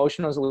times to get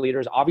emotional as a leader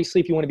is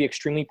obviously if you want to be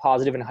extremely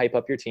positive and hype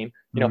up your team.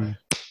 You know,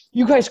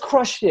 you guys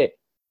crushed it.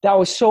 That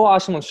was so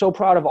awesome. I'm so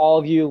proud of all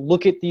of you.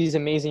 Look at these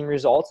amazing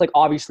results. Like,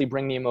 obviously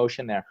bring the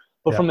emotion there.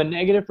 But from a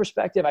negative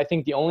perspective, I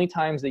think the only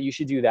times that you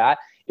should do that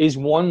is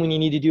one, when you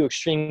need to do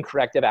extreme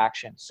corrective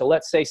action. So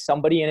let's say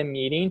somebody in a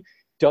meeting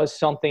does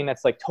something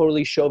that's like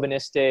totally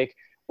chauvinistic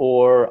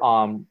or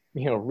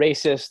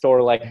racist,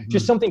 or like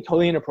just something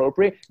totally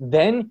inappropriate,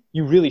 then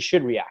you really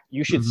should react.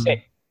 You should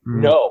say,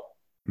 no,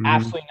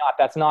 absolutely not.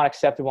 That's not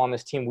acceptable on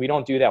this team. We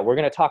don't do that. We're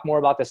going to talk more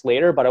about this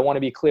later, but I want to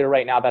be clear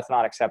right now, that's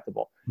not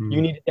acceptable.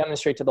 You need to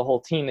demonstrate to the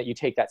whole team that you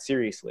take that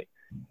seriously.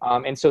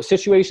 And so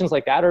situations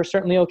like that are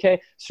certainly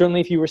okay.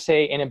 Certainly if you were,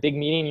 say, in a big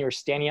meeting, you were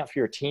standing up for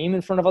your team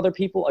in front of other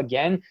people,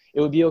 again,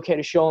 it would be okay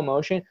to show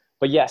emotion.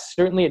 But yes,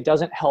 certainly it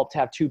doesn't help to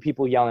have two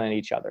people yelling at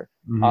each other.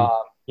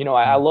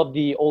 I love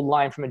the old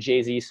line from a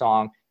Jay-Z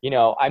song.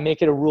 I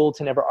make it a rule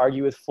to never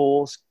argue with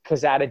fools,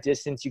 because at a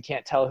distance you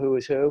can't tell who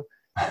is who.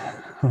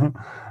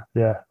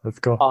 Yeah, that's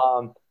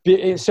cool.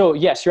 So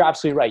yes, you're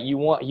absolutely right. You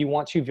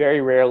want to very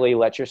rarely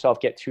let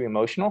yourself get too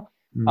emotional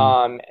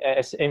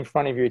in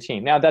front of your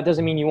team. Now, that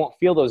doesn't mean you won't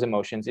feel those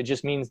emotions. It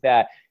just means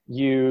that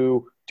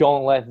you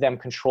don't let them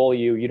control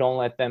you. You don't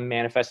let them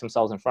manifest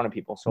themselves in front of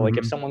people. So like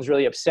if someone's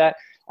really upset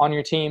on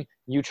your team,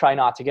 you try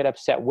not to get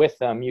upset with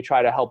them. You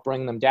try to help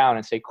bring them down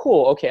and say,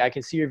 cool, okay, I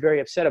can see you're very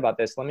upset about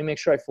this. Let me make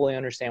sure I fully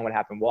understand what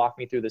happened. Walk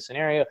me through the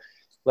scenario.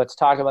 Let's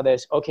talk about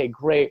this. Okay,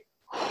 great.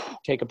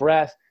 Take a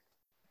breath.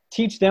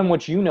 Teach them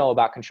what you know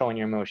about controlling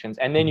your emotions.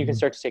 And then you can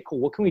start to say, cool,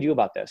 what can we do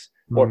about this?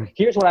 Or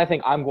here's what I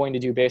think I'm going to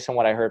do based on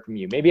what I heard from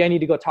you. Maybe I need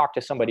to go talk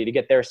to somebody to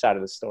get their side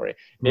of the story.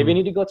 Maybe I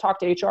need to go talk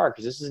to HR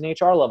because this is an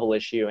HR level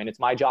issue and it's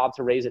my job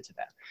to raise it to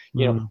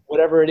them.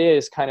 Whatever it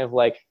is, kind of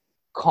like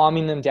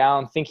calming them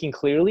down, thinking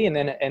clearly, and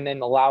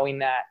then allowing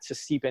that to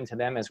seep into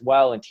them as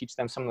well, and teach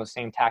them some of the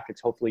same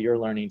tactics hopefully you're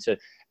learning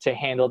to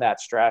handle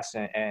that stress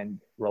and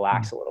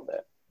relax a little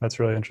bit. That's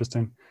really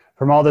interesting.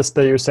 From all this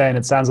that you're saying,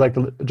 it sounds like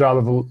the job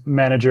of a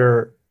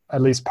manager,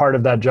 at least part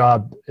of that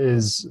job,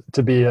 is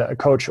to be a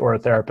coach or a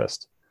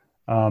therapist.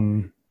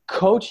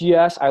 Coach,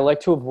 yes. I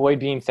like to avoid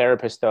being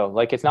therapist, though.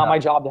 Like, it's not my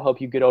job to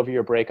help you get over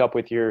your breakup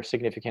with your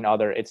significant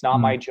other. It's not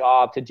my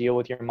job to deal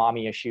with your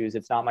mommy issues.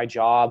 It's not my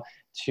job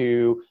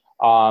to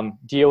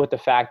deal with the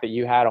fact that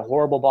you had a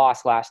horrible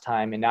boss last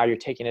time and now you're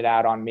taking it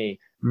out on me.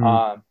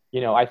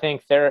 I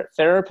think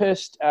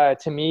therapist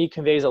to me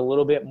conveys a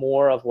little bit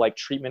more of like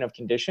treatment of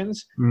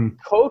conditions.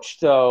 Coach,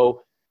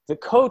 though, a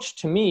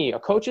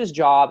coach's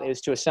job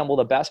is to assemble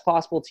the best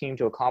possible team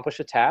to accomplish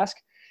a task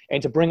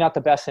and to bring out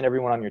the best in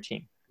everyone on your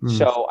team.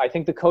 So I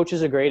think the coach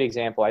is a great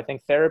example. I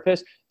think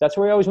therapist, that's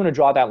where you always want to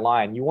draw that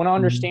line. You want to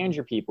understand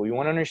your people. You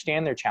want to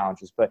understand their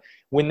challenges. But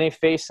when they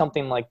face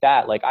something like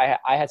that, like I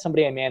had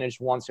somebody I managed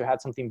once who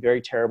had something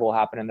very terrible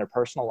happen in their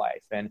personal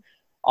life. And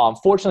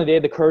fortunately, they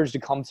had the courage to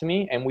come to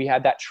me, and we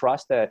had that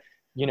trust that,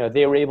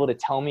 they were able to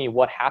tell me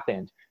what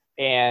happened.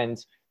 And,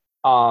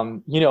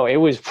 it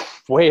was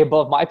way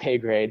above my pay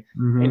grade.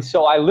 And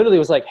so I literally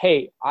was like,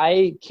 hey,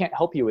 I can't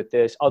help you with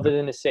this other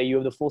than to say you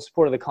have the full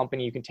support of the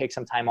company. You can take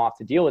some time off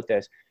to deal with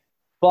this,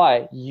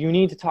 but you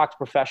need to talk to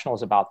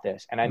professionals about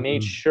this. And I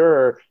made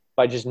sure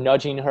by just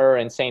nudging her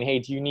and saying, hey,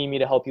 do you need me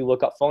to help you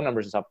look up phone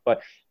numbers and stuff?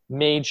 But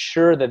made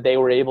sure that they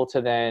were able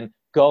to then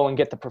go and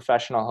get the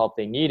professional help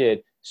they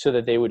needed so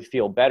that they would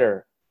feel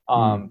better.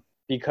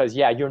 Because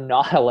you're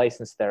not a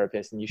licensed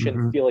therapist and you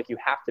shouldn't feel like you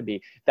have to be.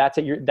 That's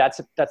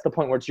the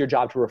point where it's your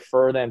job to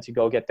refer them to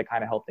go get the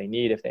kind of help they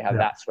need if they have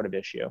that sort of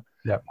issue.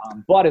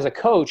 But as a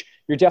coach,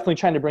 you're definitely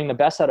trying to bring the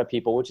best out of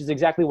people, which is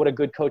exactly what a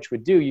good coach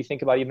would do. You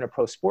think about even a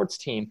pro sports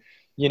team,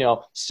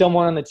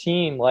 someone on the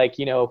team, like,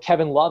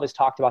 Kevin Love has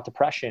talked about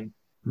depression.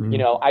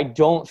 I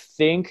don't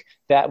think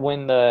that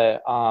when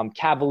the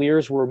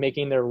Cavaliers were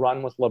making their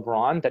run with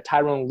LeBron, that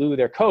Tyronn Lue,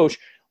 their coach,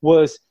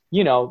 was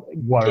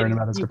Worrying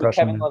about his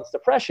depression. Kevin Love's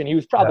depression. He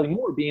was probably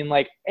more being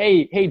like,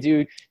 hey,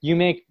 dude, you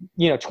make,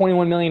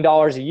 $21 million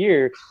a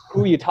year.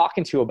 Who are you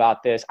talking to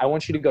about this? I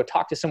want you to go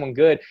talk to someone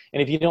good.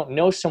 And if you don't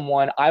know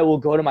someone, I will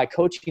go to my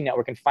coaching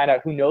network and find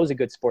out who knows a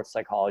good sports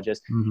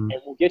psychologist, and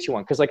we'll get you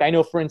one. Cause like, I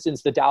know, for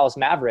instance, the Dallas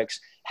Mavericks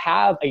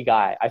have a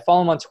guy. I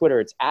follow him on Twitter.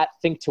 It's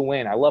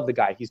 @ThinkToWin. I love the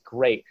guy. He's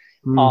great.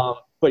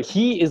 But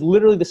he is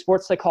literally the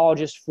sports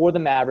psychologist for the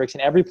Mavericks,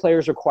 and every player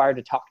is required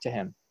to talk to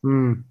him.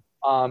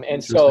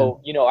 And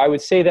so, I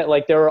would say that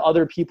like there are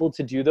other people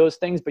to do those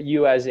things, but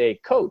you as a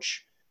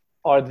coach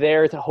are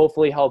there to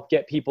hopefully help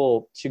get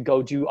people to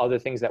go do other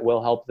things that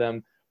will help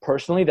them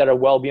personally, that are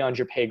well beyond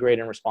your pay grade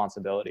and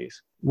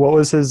responsibilities. What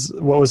was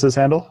his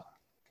handle?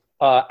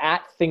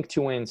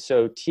 @ThinkToWin.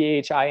 So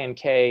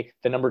THINK,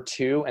 the number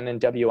 2, and then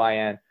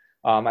WIN,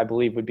 I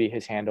believe would be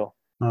his handle.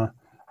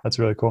 That's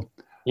really cool.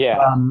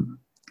 Yeah.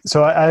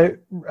 So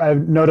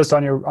I've noticed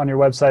on your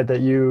website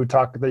that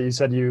you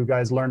said you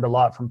guys learned a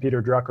lot from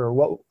Peter Drucker.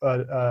 What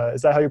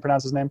is that how you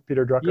pronounce his name?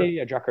 Peter Drucker?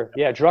 Yeah, Drucker.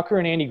 Yeah, Drucker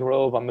and Andy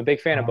Grove. I'm a big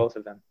fan of both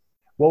of them.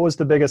 What was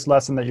the biggest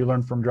lesson that you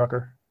learned from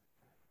Drucker?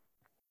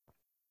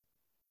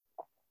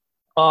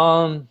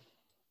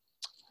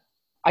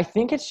 I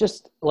think it's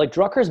just like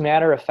Drucker's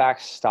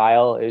matter-of-fact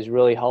style is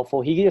really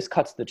helpful. He just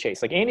cuts to the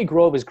chase. Like Andy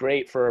Grove is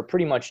great for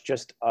pretty much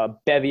just a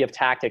bevy of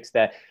tactics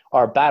that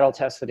are battle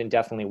tested and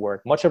definitely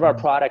work. Much of our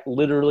product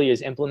literally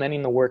is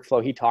implementing the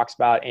workflow he talks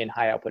about in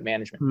high output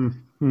management.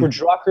 For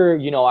Drucker,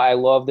 I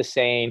love the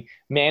saying,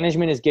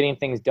 management is getting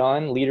things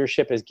done.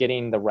 Leadership is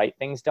getting the right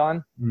things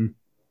done.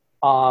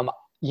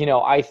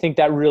 I think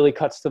that really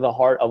cuts to the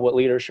heart of what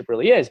leadership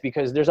really is,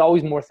 because there's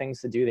always more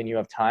things to do than you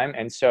have time.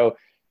 And so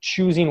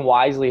choosing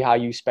wisely how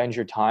you spend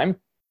your time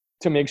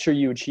to make sure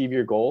you achieve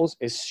your goals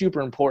is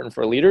super important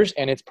for leaders.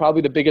 And it's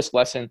probably the biggest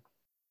lesson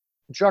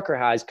Drucker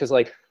has, because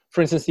like,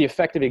 for instance, The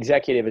Effective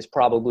Executive is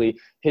probably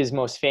his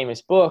most famous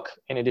book,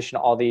 in addition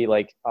to all the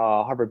like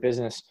Harvard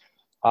Business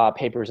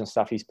papers and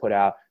stuff he's put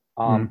out.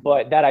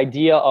 But that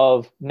idea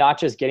of not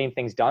just getting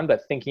things done,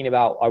 but thinking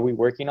about, are we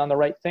working on the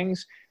right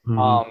things?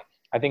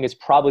 I think is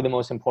probably the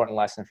most important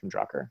lesson from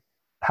Drucker.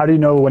 How do you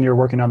know when you're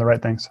working on the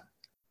right things?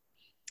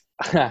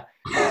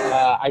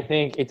 I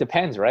think it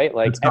depends, right?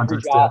 Like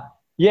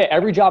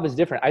every job is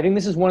different. I think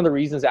this is one of the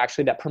reasons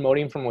actually that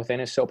promoting from within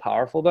is so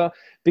powerful though,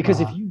 because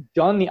if you've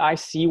done the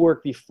IC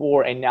work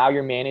before and now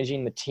you're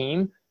managing the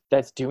team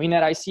that's doing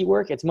that IC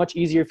work, it's much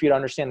easier for you to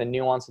understand the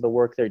nuance of the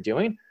work they're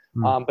doing.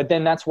 But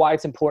then that's why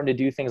it's important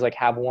to do things like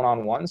have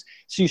one-on-ones.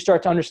 So you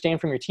start to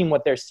understand from your team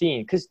what they're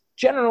seeing. Because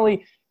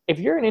generally, if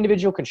you're an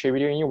individual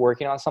contributor and you're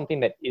working on something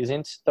that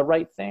isn't the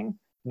right thing,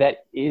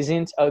 that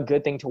isn't a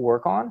good thing to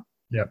work on,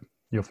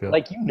 you'll feel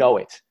like,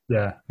 it.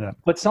 Yeah.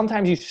 But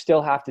sometimes you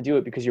still have to do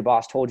it because your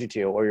boss told you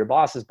to, or your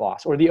boss's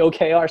boss, or the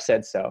OKR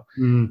said so.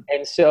 And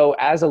so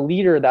as a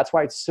leader, that's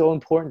why it's so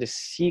important to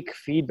seek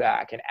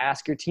feedback and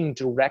ask your team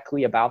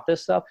directly about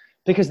this stuff,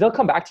 because they'll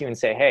come back to you and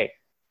say, hey,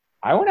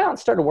 I went out and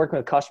started working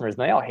with customers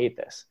and they all hate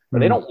this, or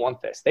they don't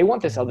want this. They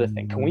want this other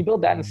thing. Can we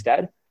build that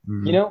instead?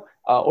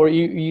 Or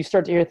you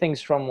start to hear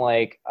things from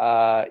like,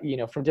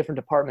 from different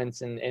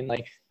departments and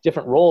like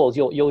different roles.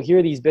 You'll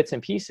hear these bits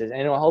and pieces,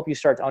 and it'll help you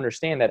start to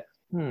understand that,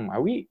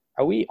 are we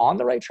on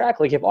the right track?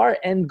 Like if our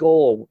end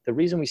goal, the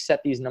reason we set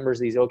these numbers,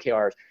 these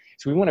OKRs,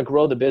 is we want to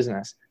grow the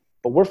business,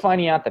 but we're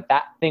finding out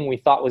that thing we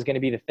thought was going to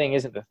be the thing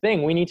isn't the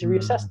thing, we need to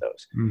reassess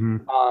those.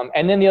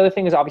 And then the other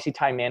thing is obviously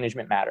time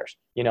management matters.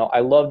 I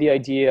love the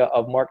idea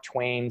of Mark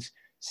Twain's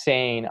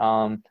saying,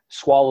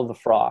 swallow the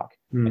frog.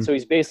 And so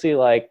he's basically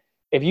like,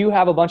 if you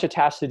have a bunch of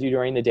tasks to do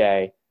during the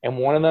day and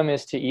one of them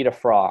is to eat a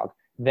frog,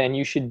 then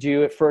you should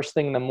do it first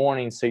thing in the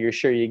morning so you're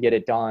sure you get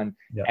it done.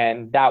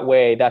 And that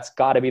way, that's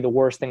got to be the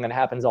worst thing that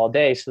happens all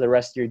day, so the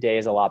rest of your day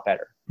is a lot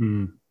better.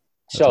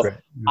 So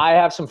I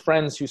have some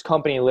friends whose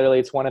company, literally,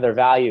 it's one of their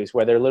values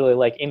where they're literally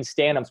like in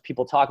stand-ups,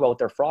 people talk about what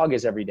their frog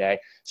is every day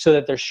so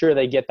that they're sure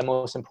they get the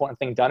most important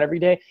thing done every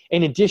day,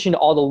 in addition to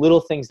all the little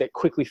things that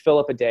quickly fill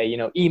up a day,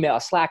 email,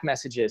 Slack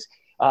messages,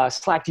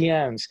 Slack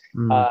DMs,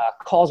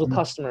 calls with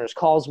customers,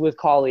 calls with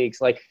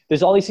colleagues. Like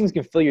there's all these things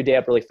can fill your day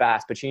up really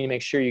fast, but you need to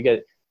make sure you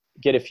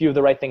get a few of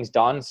the right things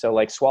done. So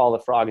like swallow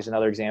the frog is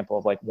another example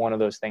of like one of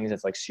those things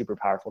that's like super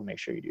powerful to make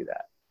sure you do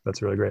that.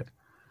 That's really great.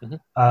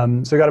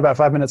 So we got about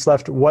 5 minutes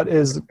left. What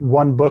is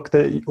one book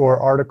or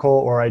article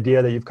or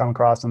idea that you've come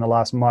across in the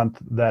last month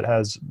that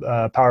has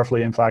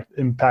powerfully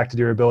impacted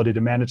your ability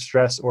to manage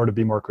stress or to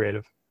be more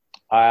creative?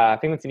 I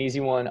think that's an easy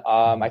one.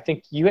 I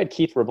think you had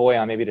Keith Raboy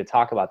on maybe to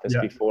talk about this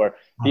before.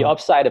 The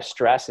Upside of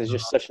Stress is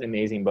just such an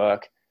amazing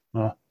book.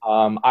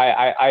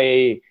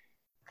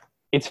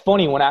 It's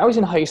funny, when I was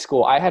in high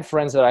school, I had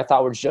friends that I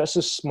thought were just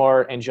as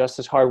smart and just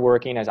as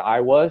hardworking as I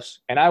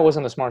was. And I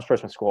wasn't the smartest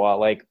person in school.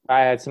 Like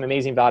I had some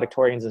amazing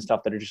valedictorians and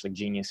stuff that are just like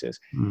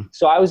geniuses.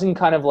 So I was in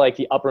kind of like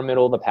the upper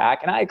middle of the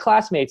pack. And I had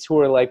classmates who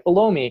were like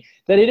below me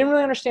that I didn't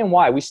really understand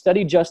why. We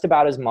studied just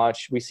about as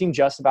much. We seemed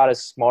just about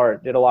as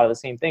smart, did a lot of the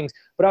same things,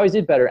 but I always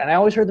did better. And I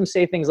always heard them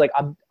say things like,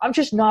 I'm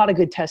just not a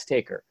good test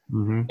taker.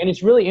 And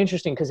it's really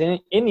interesting because in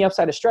the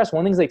Upside of Stress,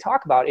 one of the things they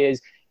talk about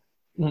is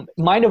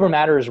mind over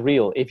matter is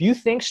real. If you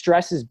think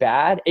stress is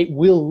bad, it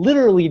will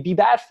literally be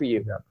bad for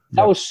you. Yeah.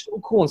 That was so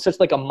cool and such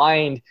like a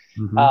mind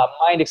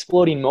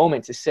exploding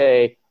moment to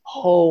say,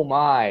 oh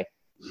my,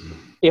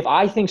 if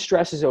I think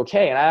stress is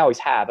okay, and I always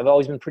have, I've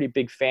always been a pretty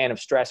big fan of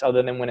stress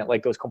other than when it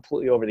like goes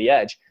completely over the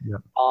edge.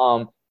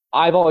 Yeah.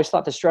 I've always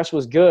thought that stress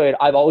was good.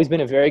 I've always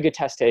been a very good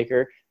test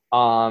taker.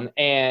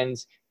 And,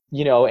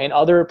 you know, in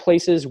other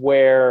places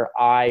where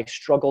I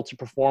struggled to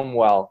perform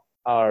well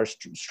or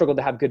struggled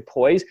to have good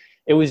poise,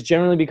 it was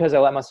generally because I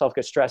let myself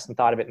get stressed and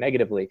thought of it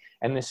negatively.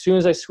 And as soon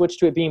as I switched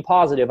to it being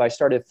positive, I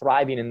started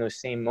thriving in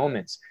those same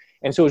moments.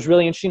 And so it was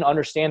really interesting to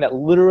understand that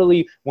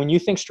literally when you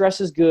think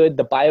stress is good,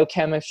 the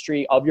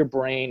biochemistry of your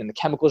brain and the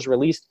chemicals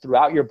released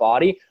throughout your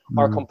body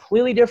are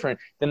completely different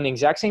than the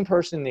exact same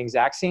person in the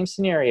exact same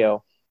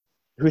scenario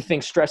who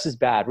thinks stress is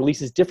bad,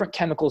 releases different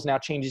chemicals, now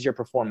changes your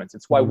performance.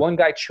 It's why one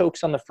guy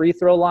chokes on the free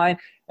throw line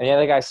and the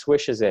other guy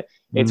swishes it.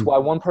 It's why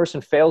one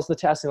person fails the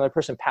test and the other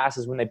person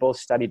passes when they both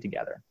studied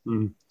together.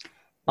 So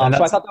I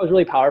thought that was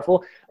really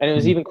powerful. And it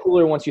was even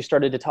cooler once you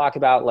started to talk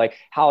about like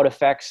how it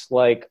affects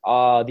like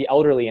the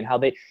elderly and how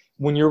they,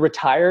 when you're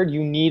retired,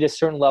 you need a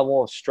certain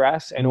level of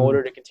stress in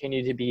order to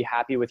continue to be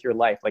happy with your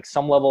life. Like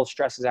some level of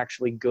stress is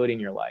actually good in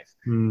your life.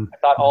 I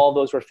thought all of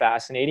those were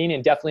fascinating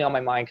and definitely on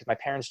my mind because my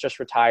parents just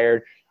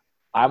retired.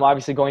 I'm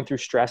obviously going through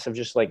stress of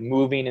just like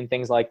moving and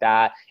things like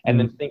that. And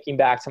then thinking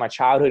back to my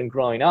childhood and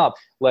growing up,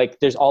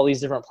 like there's all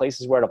these different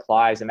places where it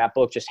applies. And that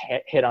book just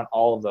hit on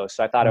all of those.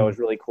 So I thought it was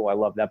really cool. I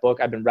love that book.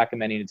 I've been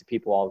recommending it to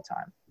people all the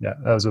time. Yeah,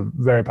 that was a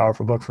very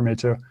powerful book for me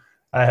too.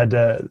 I had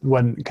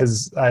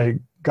because I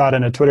got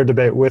in a Twitter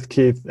debate with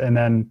Keith and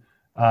then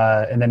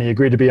he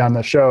agreed to be on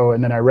the show.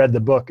 And then I read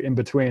the book in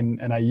between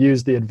and I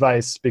used the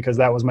advice because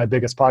that was my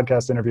biggest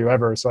podcast interview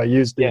ever. So I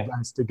used the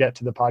advice to get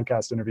to the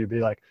podcast interview, be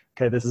like,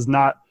 okay, this is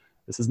not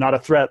a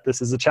threat.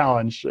 This is a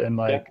challenge. And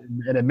like,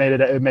 and it made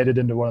it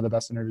into one of the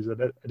best interviews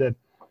I did,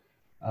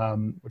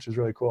 which is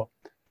really cool.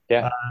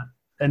 Yeah.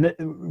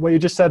 What you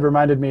just said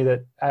reminded me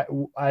that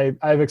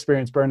I've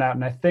experienced burnout.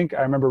 And I think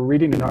I remember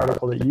reading an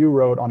article that you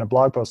wrote on a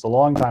blog post a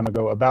long time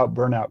ago about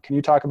burnout. Can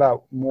you talk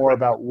about more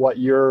about what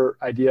your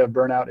idea of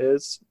burnout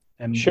is?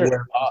 And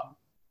sure.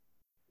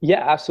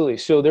 Yeah, absolutely.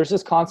 So there's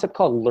this concept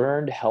called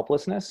learned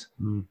helplessness.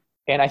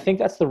 And I think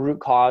that's the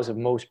root cause of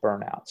most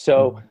burnout.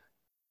 So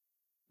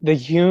the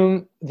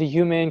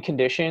human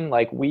condition,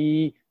 like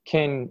we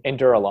can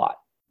endure a lot.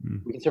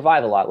 We can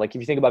survive a lot. Like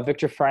if you think about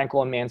Viktor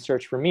Frankl and Man's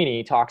Search for Meaning,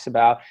 he talks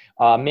about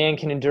man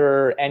can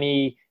endure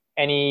any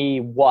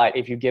what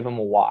if you give him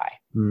a why.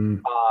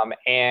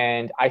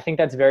 And I think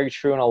that's very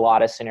true in a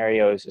lot of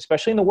scenarios,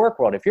 especially in the work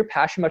world. If you're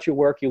passionate about your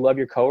work, you love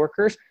your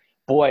coworkers,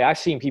 boy, I've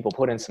seen people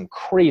put in some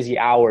crazy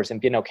hours and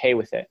been okay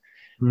with it.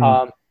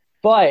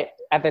 But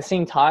at the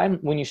same time,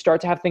 when you start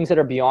to have things that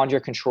are beyond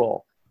your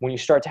control, when you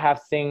start to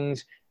have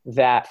things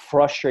that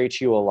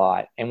frustrate you a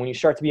lot, and when you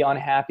start to be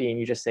unhappy and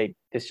you just say,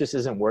 this just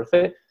isn't worth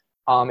it.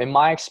 In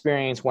my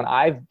experience, when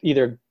I've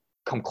either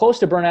come close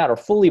to burnout or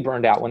fully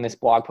burned out, when this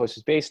blog post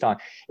is based on,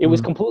 it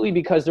was completely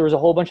because there was a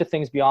whole bunch of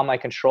things beyond my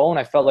control. And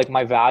I felt like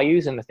my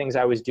values and the things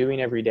I was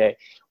doing every day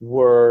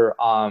were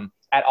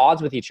at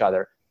odds with each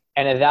other.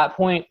 And at that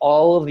point,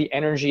 all of the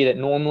energy that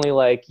normally,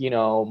 like, you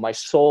know, my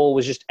soul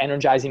was just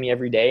energizing me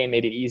every day and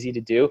made it easy to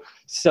do,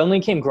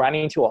 suddenly came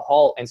grinding to a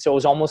halt. And so it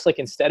was almost like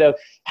instead of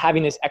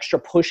having this extra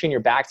push in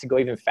your back to go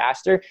even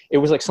faster, it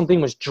was like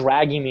something was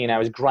dragging me and I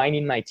was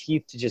grinding my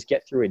teeth to just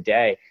get through a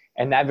day.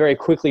 And that very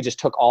quickly just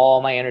took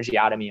all my energy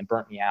out of me and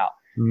burnt me out.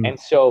 And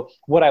so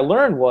what I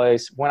learned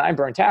was when I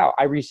burnt out,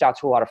 I reached out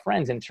to a lot of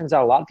friends, and it turns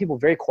out a lot of people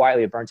very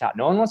quietly have burnt out.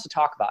 No one wants to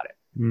talk about it.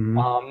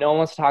 No one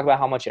wants to talk about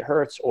how much it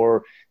hurts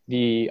or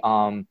the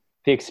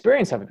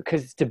experience of it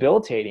because it's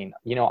debilitating.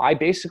 You know, I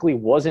basically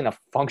wasn't a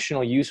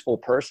functional, useful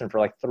person for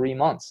like 3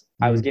 months.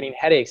 I was getting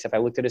headaches if I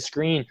looked at a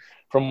screen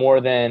for more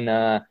than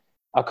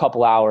a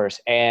couple hours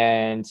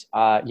and,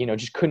 you know,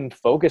 just couldn't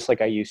focus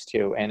like I used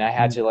to. And I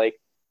had to like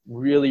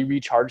really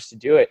recharge to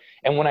do it.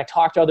 And when I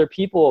talked to other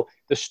people,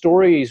 the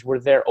stories were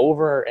there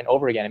over and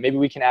over again. And maybe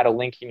we can add a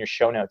link in your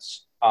show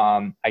notes.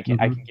 I can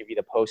give you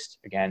the post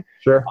again.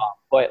 Sure.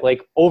 But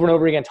like over and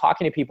over again,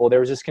 talking to people, there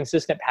was this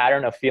consistent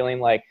pattern of feeling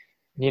like,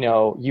 you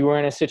know, you were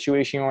in a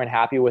situation you weren't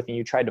happy with and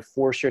you tried to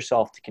force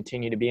yourself to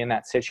continue to be in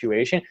that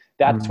situation.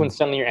 That's when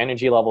suddenly your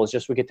energy levels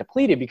just would get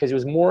depleted because it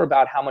was more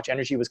about how much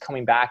energy was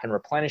coming back and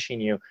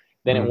replenishing you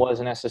than it was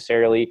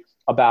necessarily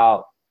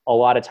about a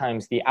lot of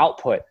times the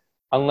output,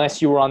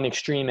 unless you were on the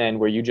extreme end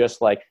where you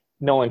just like,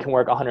 no one can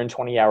work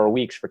 120-hour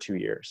weeks for 2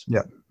 years.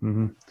 Yeah.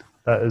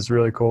 That is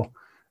really cool.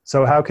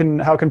 So how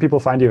can people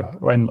find you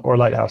or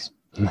Lighthouse?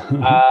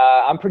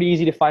 I'm pretty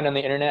easy to find on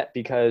the internet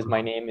because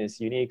my name is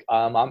unique.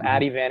 I'm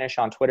at Evanish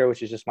on Twitter,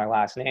 which is just my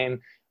last name.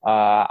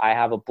 I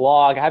have a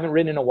blog. I haven't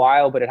written in a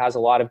while, but it has a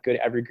lot of good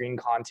evergreen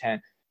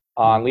content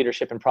on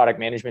leadership and product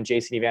management,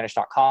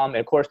 jasonevanish.com. And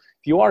of course,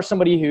 if you are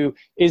somebody who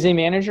is a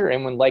manager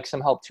and would like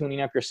some help tuning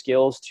up your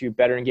skills to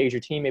better engage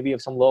your team, maybe you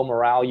have some low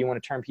morale, you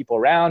want to turn people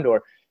around,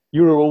 or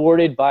you were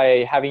rewarded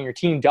by having your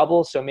team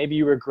double. So maybe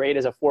you were great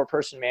as a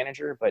 4-person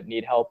manager, but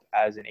need help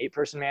as an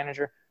 8-person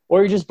manager. or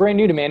you're just brand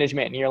new to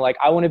management and you're like,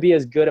 I want to be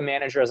as good a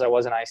manager as I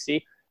was in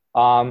IC.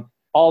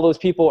 All those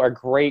people are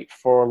great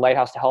for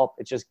Lighthouse to help.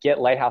 It's just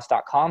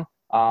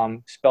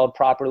getlighthouse.com, spelled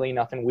properly,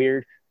 nothing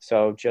weird.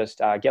 So just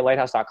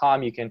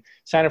getlighthouse.com. You can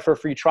sign up for a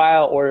free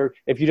trial, or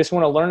if you just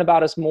want to learn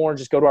about us more,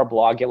 just go to our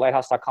blog,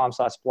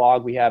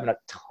 getlighthouse.com/blog. We have a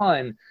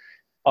ton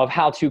of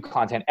how-to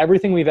content.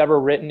 Everything we've ever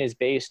written is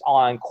based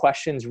on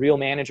questions real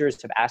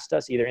managers have asked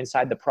us, either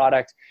inside the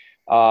product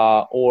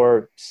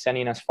or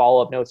sending us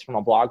follow-up notes from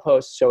a blog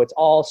post. So it's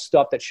all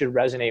stuff that should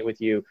resonate with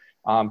you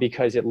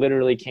because it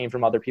literally came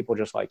from other people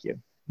just like you.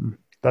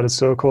 That is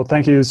so cool.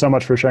 Thank you so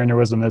much for sharing your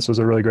wisdom. This was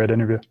a really great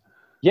interview.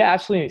 Yeah,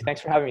 absolutely.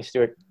 Thanks for having me,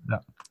 Stuart. Yeah.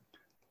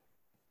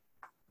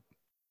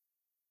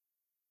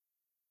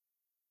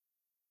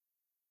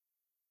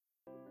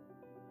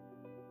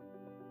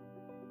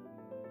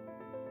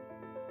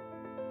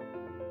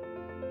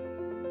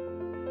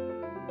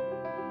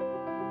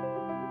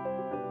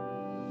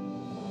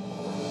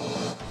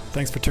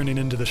 Thanks for tuning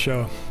into the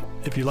show.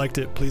 If you liked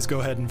it, please go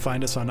ahead and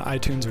find us on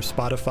iTunes or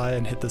Spotify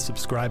and hit the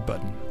subscribe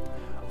button.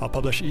 I'll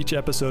publish each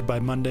episode by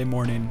Monday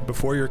morning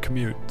before your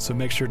commute, so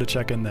make sure to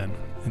check in then.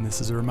 And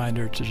this is a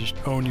reminder to just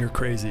own your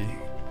crazy,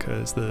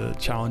 because the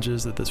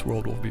challenges that this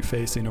world will be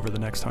facing over the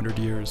next 100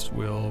 years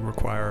will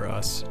require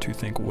us to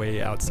think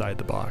way outside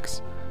the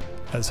box.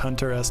 As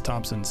Hunter S.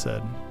 Thompson said,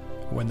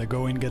 when the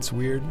going gets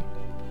weird,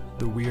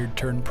 the weird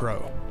turn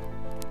pro.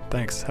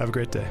 Thanks. Have a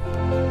great day.